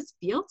 how does this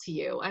feel to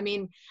you? I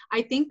mean,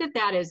 I think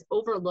that is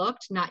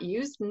overlooked, not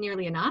used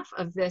nearly enough,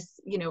 of this,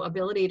 you know,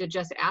 ability to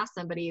just ask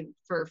somebody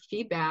for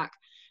feedback,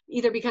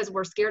 either because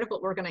we're scared of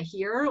what we're going to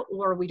hear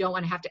or we don't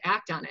want to have to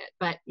act on it.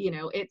 But, you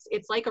know, it's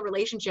like a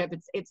relationship.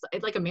 It's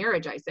like a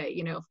marriage, I say.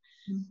 You know,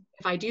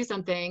 if I do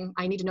something,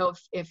 I need to know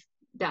if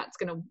that's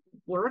going to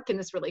work in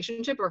this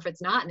relationship, or if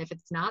it's not. And if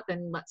it's not,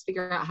 then let's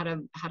figure out how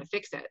to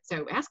fix it.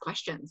 So ask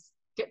questions,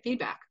 get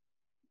feedback.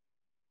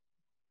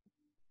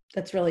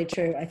 That's really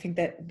true. I think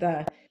that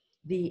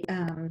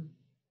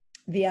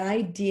the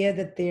idea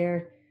that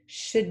there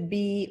should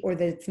be, or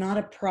that it's not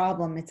a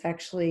problem, it's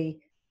actually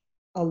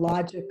a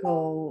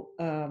logical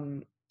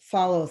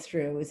follow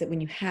through, is that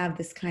when you have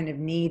this kind of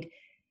need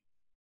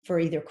for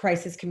either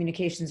crisis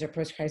communications or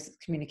post-crisis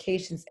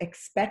communications,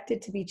 expect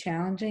it to be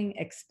challenging,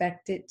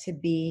 expect it to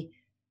be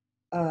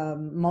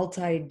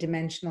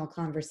multi-dimensional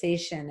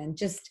conversation. And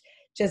just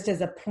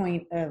as a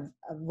point of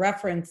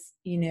reference,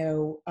 you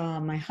know,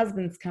 my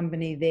husband's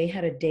company, they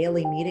had a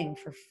daily meeting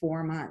for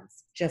 4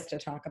 months just to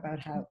talk about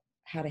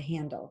how to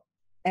handle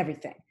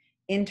everything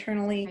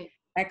internally,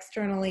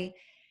 externally.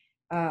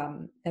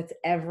 That's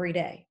every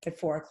day at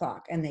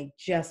 4:00, and they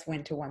just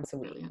went to once a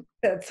week.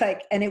 So it's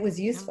like, and it was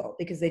useful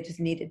because they just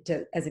needed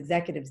to, as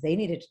executives, they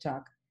needed to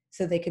talk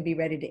so they could be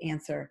ready to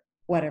answer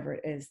whatever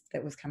it is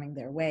that was coming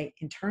their way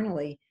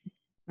internally,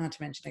 not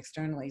to mention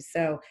externally.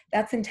 So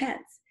that's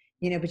intense,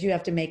 you know, but you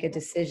have to make a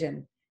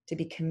decision to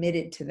be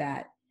committed to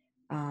that,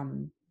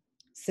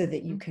 so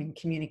that you can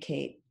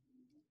communicate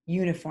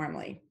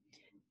uniformly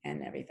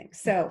and everything.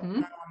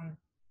 So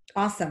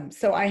awesome.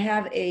 So I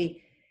have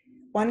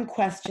one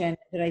question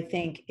that I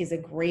think is a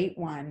great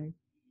one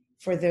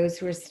for those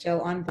who are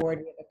still on board.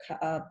 We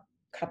have a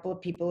couple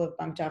of people who have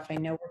bumped off. I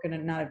know we're going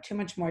to not have too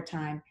much more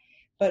time,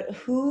 but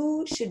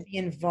who should be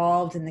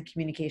involved in the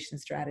communication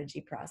strategy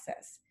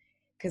process?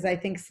 Because I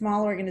think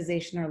small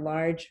organization or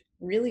large,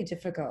 really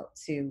difficult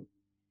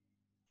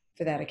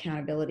for that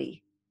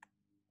accountability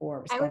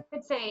or responsibility. I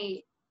would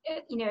say,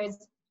 you know,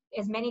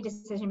 as many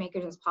decision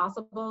makers as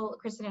possible.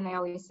 Kristin and I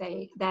always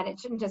say that it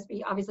shouldn't just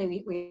be,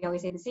 obviously we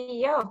always say the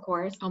CEO, of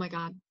course. Oh my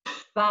God.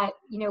 But,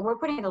 you know, we're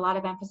putting a lot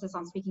of emphasis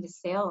on speaking to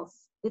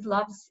sales. We'd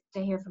love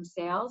to hear from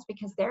sales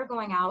because they're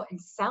going out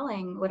and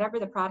selling whatever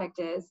the product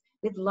is.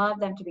 We'd love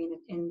them to be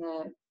in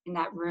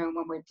that room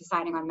when we're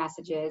deciding on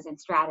messages and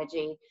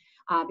strategy,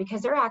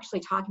 because they're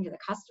actually talking to the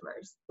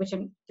customers, which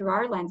through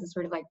our lens is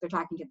sort of like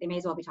they may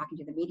as well be talking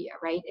to the media,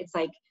 right? It's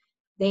like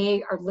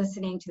they are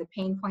listening to the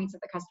pain points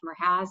that the customer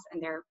has,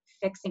 and they're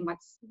fixing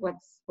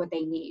what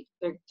they need.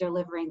 They're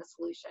delivering the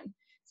solution.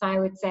 So I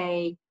would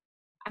say,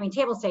 I mean,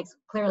 table stakes,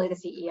 clearly the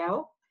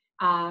CEO.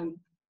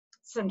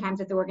 Sometimes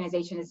if the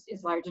organization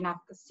is large enough,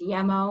 the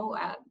CMO,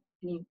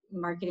 any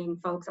marketing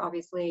folks,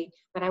 obviously,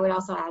 but I would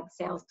also add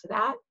sales to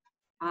that,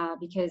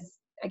 because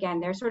again,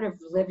 they're sort of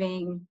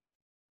living,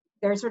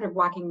 they're sort of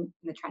walking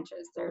in the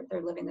trenches. They're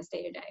living this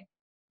day to day.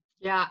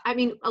 Yeah, I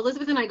mean,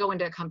 Elizabeth and I go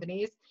into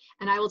companies,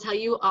 and I will tell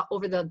you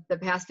over the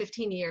past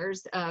 15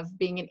 years of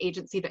being an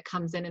agency that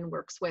comes in and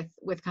works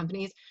with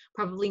companies,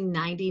 probably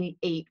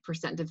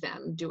 98% of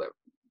them do it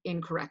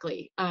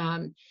incorrectly.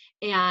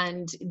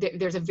 And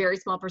there's a very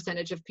small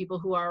percentage of people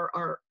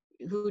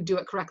who do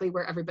it correctly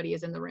where everybody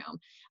is in the room.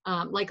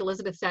 Like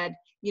Elizabeth said,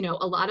 you know,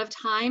 a lot of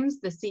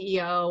times the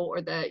CEO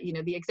or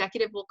the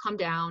executive will come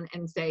down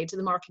and say to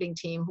the marketing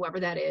team, whoever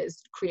that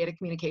is, create a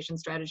communication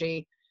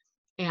strategy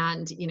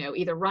and, you know,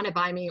 either run it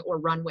by me or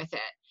run with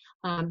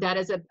it. That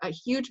is a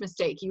huge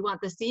mistake. You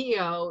want the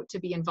CEO to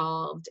be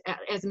involved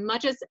as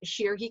much as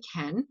he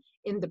can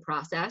in the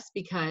process,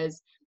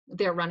 because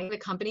they're running the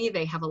company.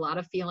 They have a lot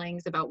of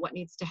feelings about what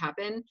needs to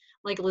happen.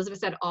 Like Elizabeth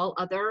said, all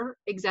other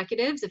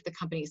executives, if the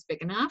company is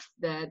big enough,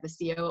 the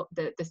CEO,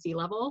 the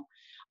C-level,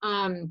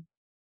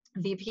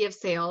 VP of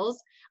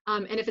sales,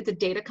 and if it's a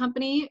data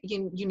company,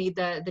 you need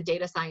the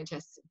data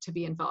scientists to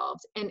be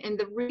involved. And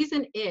the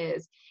reason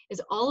is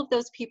all of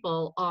those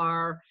people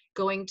are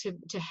going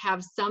to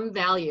have some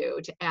value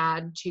to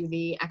add to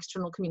the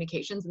external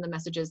communications and the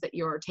messages that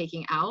you're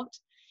taking out.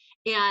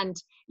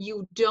 And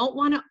you don't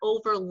want to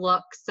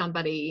overlook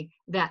somebody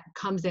that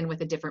comes in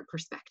with a different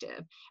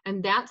perspective.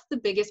 And that's the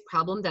biggest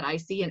problem that I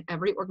see in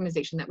every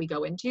organization that we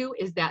go into,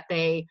 is that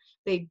they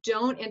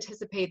don't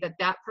anticipate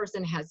that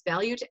person has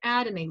value to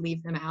add, and they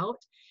leave them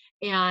out.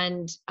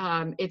 And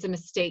it's a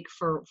mistake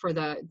for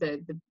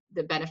the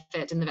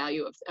benefit and the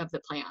value of the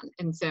plan.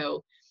 And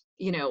so,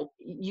 you know,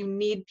 you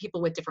need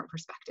people with different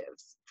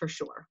perspectives for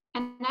sure.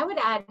 And I would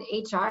add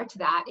HR to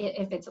that.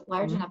 If it's a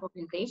large enough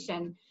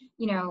organization,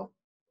 you know,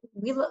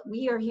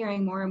 we are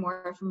hearing more and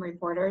more from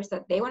reporters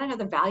that they want to know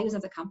the values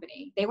of the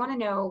company. They want to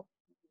know,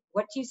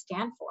 what do you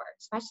stand for,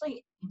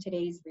 especially in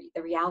today's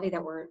the reality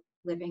that we're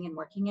living and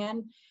working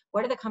in.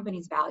 What are the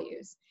company's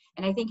values?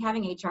 And I think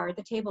having HR at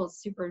the table is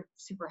super,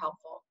 super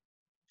helpful.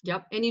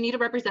 Yep. And you need a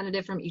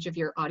representative from each of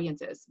your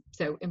audiences.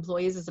 So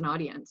employees is an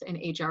audience, and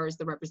HR is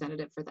the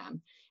representative for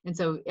them. And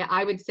so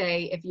I would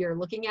say, if you're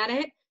looking at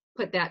it,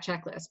 put that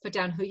checklist, put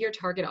down who your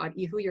target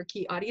who your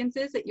key audience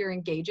is that you're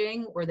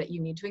engaging, or that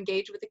you need to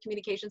engage with the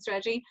communication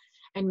strategy,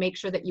 and make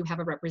sure that you have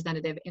a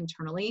representative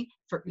internally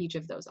for each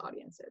of those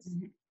audiences.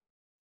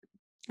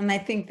 Mm-hmm. And I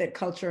think that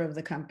culture of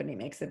the company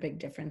makes a big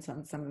difference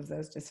on some of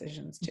those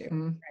decisions too,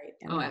 right?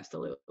 And oh,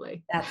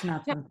 absolutely. That's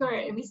not something. Sure.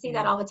 And we see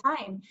that all the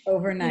time.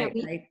 Overnight,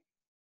 right?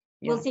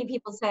 We'll see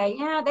people say,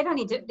 yeah, they don't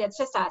need to, it's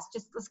just us.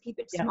 Just let's keep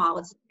it small.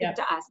 Let's keep it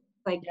to us.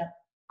 Like,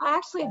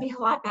 actually, it'd be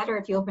a lot better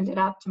if you opened it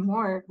up to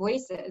more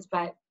voices,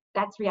 but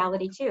that's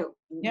reality too.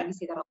 We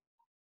see that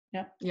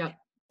all. Yeah.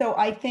 So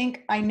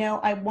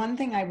one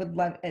thing I would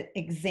love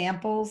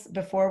examples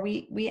before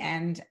we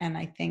end, and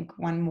I think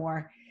one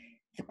more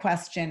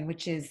question,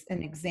 which is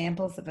an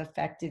examples of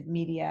effective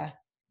media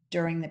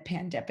during the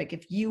pandemic.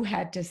 If you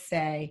had to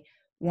say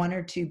one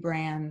or two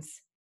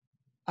brands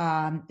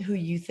who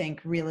you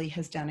think really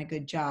has done a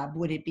good job,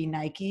 would it be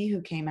Nike,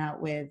 who came out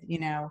with, you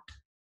know,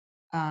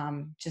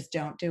 just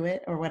don't do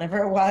it, or whatever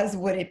it was?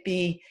 Would it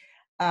be,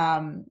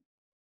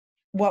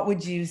 what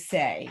would you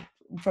say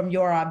from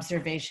your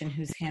observation,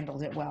 who's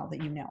handled it well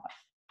that you know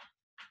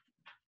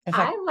of?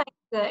 I like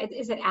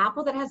is it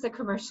Apple that has the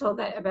commercial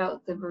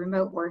about the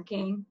remote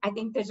working? I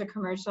think there's a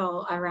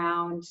commercial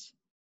around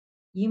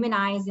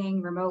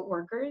humanizing remote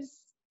workers,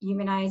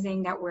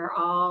 humanizing that we're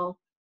all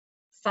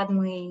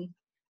suddenly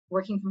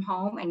working from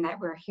home, and that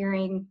we're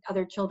hearing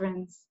other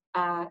children's,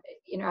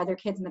 other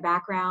kids in the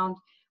background.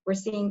 We're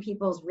seeing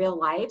people's real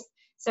lives.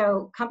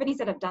 So companies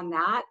that have done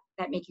that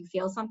make you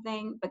feel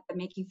something, but that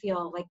make you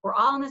feel like we're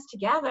all in this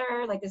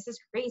together. Like, this is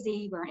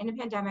crazy. We're in a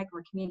pandemic.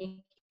 We're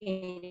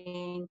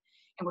communicating,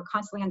 and we're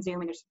constantly on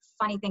Zoom. And there's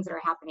funny things that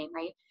are happening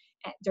right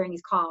during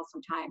these calls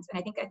sometimes. And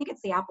I think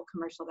it's the Apple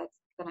commercial that's,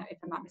 if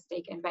I'm not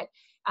mistaken. But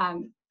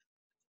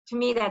to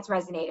me, that's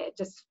resonated.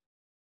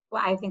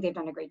 I think they've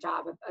done a great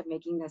job of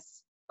making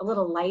this a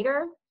little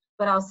lighter,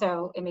 but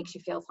also it makes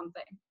you feel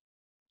something.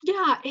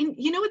 Yeah, and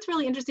you know what's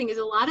really interesting is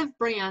a lot of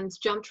brands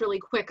jumped really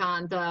quick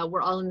on the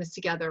 "we're all in this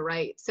together,"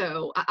 right?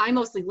 So I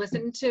mostly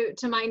listen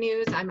to my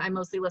news. I'm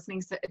mostly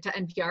listening to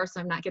NPR, so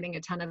I'm not getting a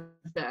ton of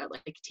the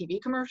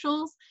TV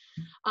commercials.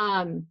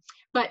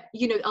 But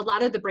you know, a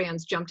lot of the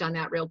brands jumped on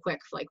that real quick,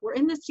 like, we're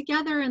in this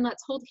together and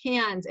let's hold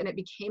hands, and it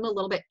became a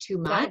little bit too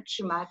much.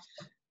 Too much.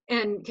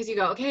 And because you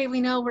go, okay, we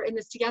know we're in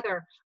this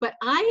together, but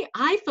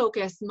I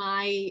focus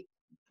my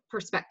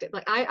perspective,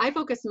 I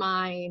focus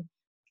my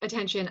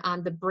attention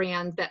on the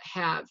brands that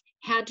have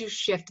had to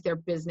shift their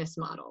business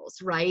models,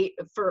 right?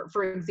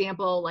 For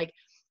example,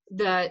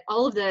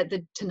 all of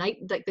the Tonight,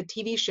 like the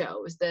TV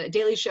shows, the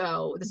Daily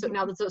Show,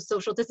 now the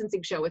social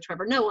distancing show with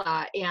Trevor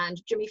Noah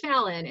and Jimmy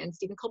Fallon and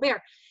Stephen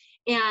Colbert,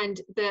 and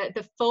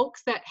the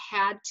folks that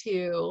had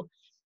to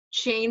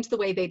change the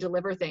way they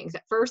deliver things.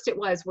 At first it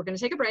was, we're going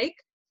to take a break,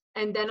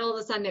 and then all of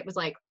a sudden it was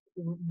like,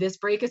 this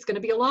break is going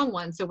to be a long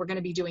one, so we're going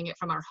to be doing it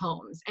from our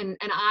homes. And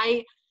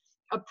I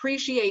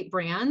appreciate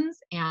brands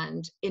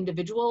and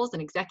individuals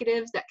and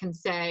executives that can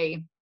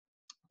say,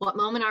 what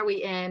moment are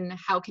we in?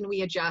 How can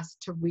we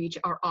adjust to reach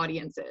our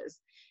audiences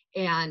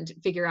and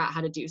figure out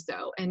how to do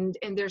so? And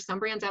there's some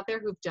brands out there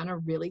who've done a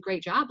really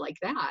great job like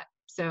that.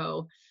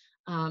 So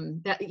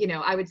that, you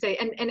know, I would say,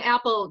 and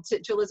Apple,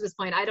 to Elizabeth's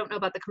point, I don't know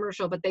about the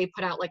commercial, but they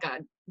put out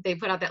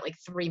that like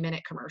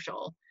 3-minute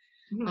commercial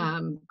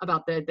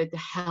about the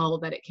hell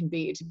that it can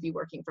be to be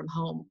working from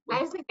home. I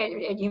just think that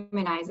it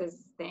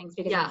humanizes things,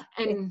 because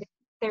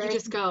there you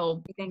just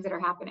go, things that are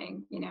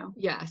happening, you know.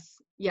 Yes.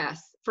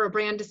 For a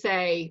brand to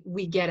say,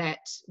 we get it,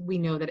 we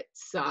know that it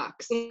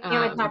sucks, You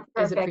know, it's not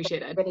perfect, is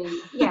appreciated.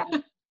 Yeah.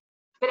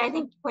 But I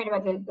think the point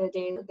about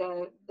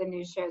the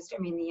news shows, I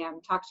mean, the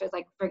talk shows,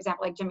 like, for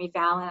example, like Jimmy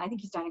Fallon, I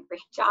think he's done a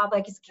great job.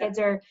 Like, his kids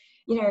are,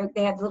 you know,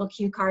 they have little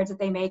cue cards that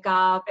they make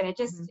up, and it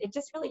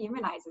just really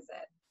humanizes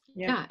it.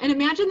 Yeah. And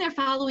imagine they're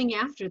following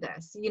after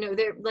this. You know,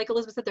 they're, like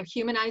Elizabeth said, they're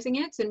humanizing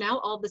it. So now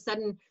all of a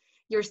sudden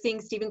you're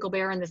seeing Stephen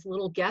Colbert in this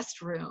little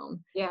guest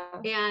room. Yeah.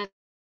 And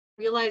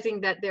realizing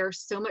that they're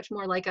so much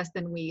more like us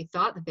than we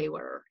thought that they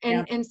were.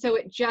 And so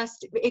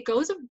it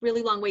goes a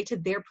really long way to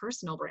their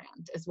personal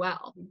brand as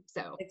well.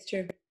 So it's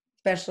true,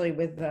 especially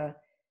with the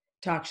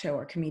talk show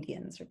or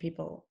comedians or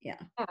people. Yeah.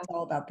 It's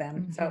all about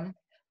them. So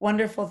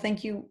wonderful.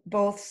 Thank you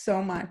both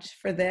so much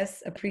for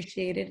this.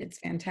 Appreciate it. It's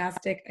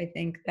fantastic. I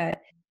think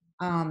that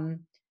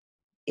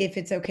if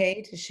it's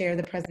okay to share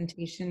the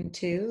presentation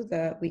too,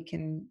 we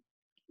can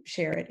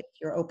share it if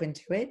you're open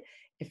to it.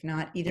 If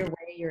not, either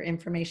way, your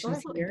information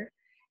is here,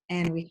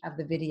 and we have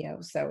the video,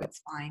 so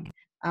it's fine.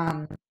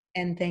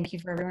 And thank you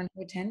for everyone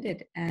who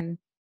attended, and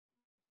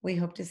we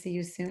hope to see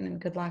you soon, and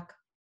good luck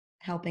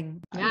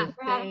helping. Yeah,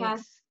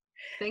 thanks.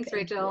 Thanks,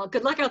 Rachel.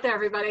 Good luck out there,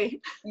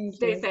 everybody.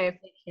 Stay safe.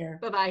 Take care.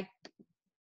 Bye-bye.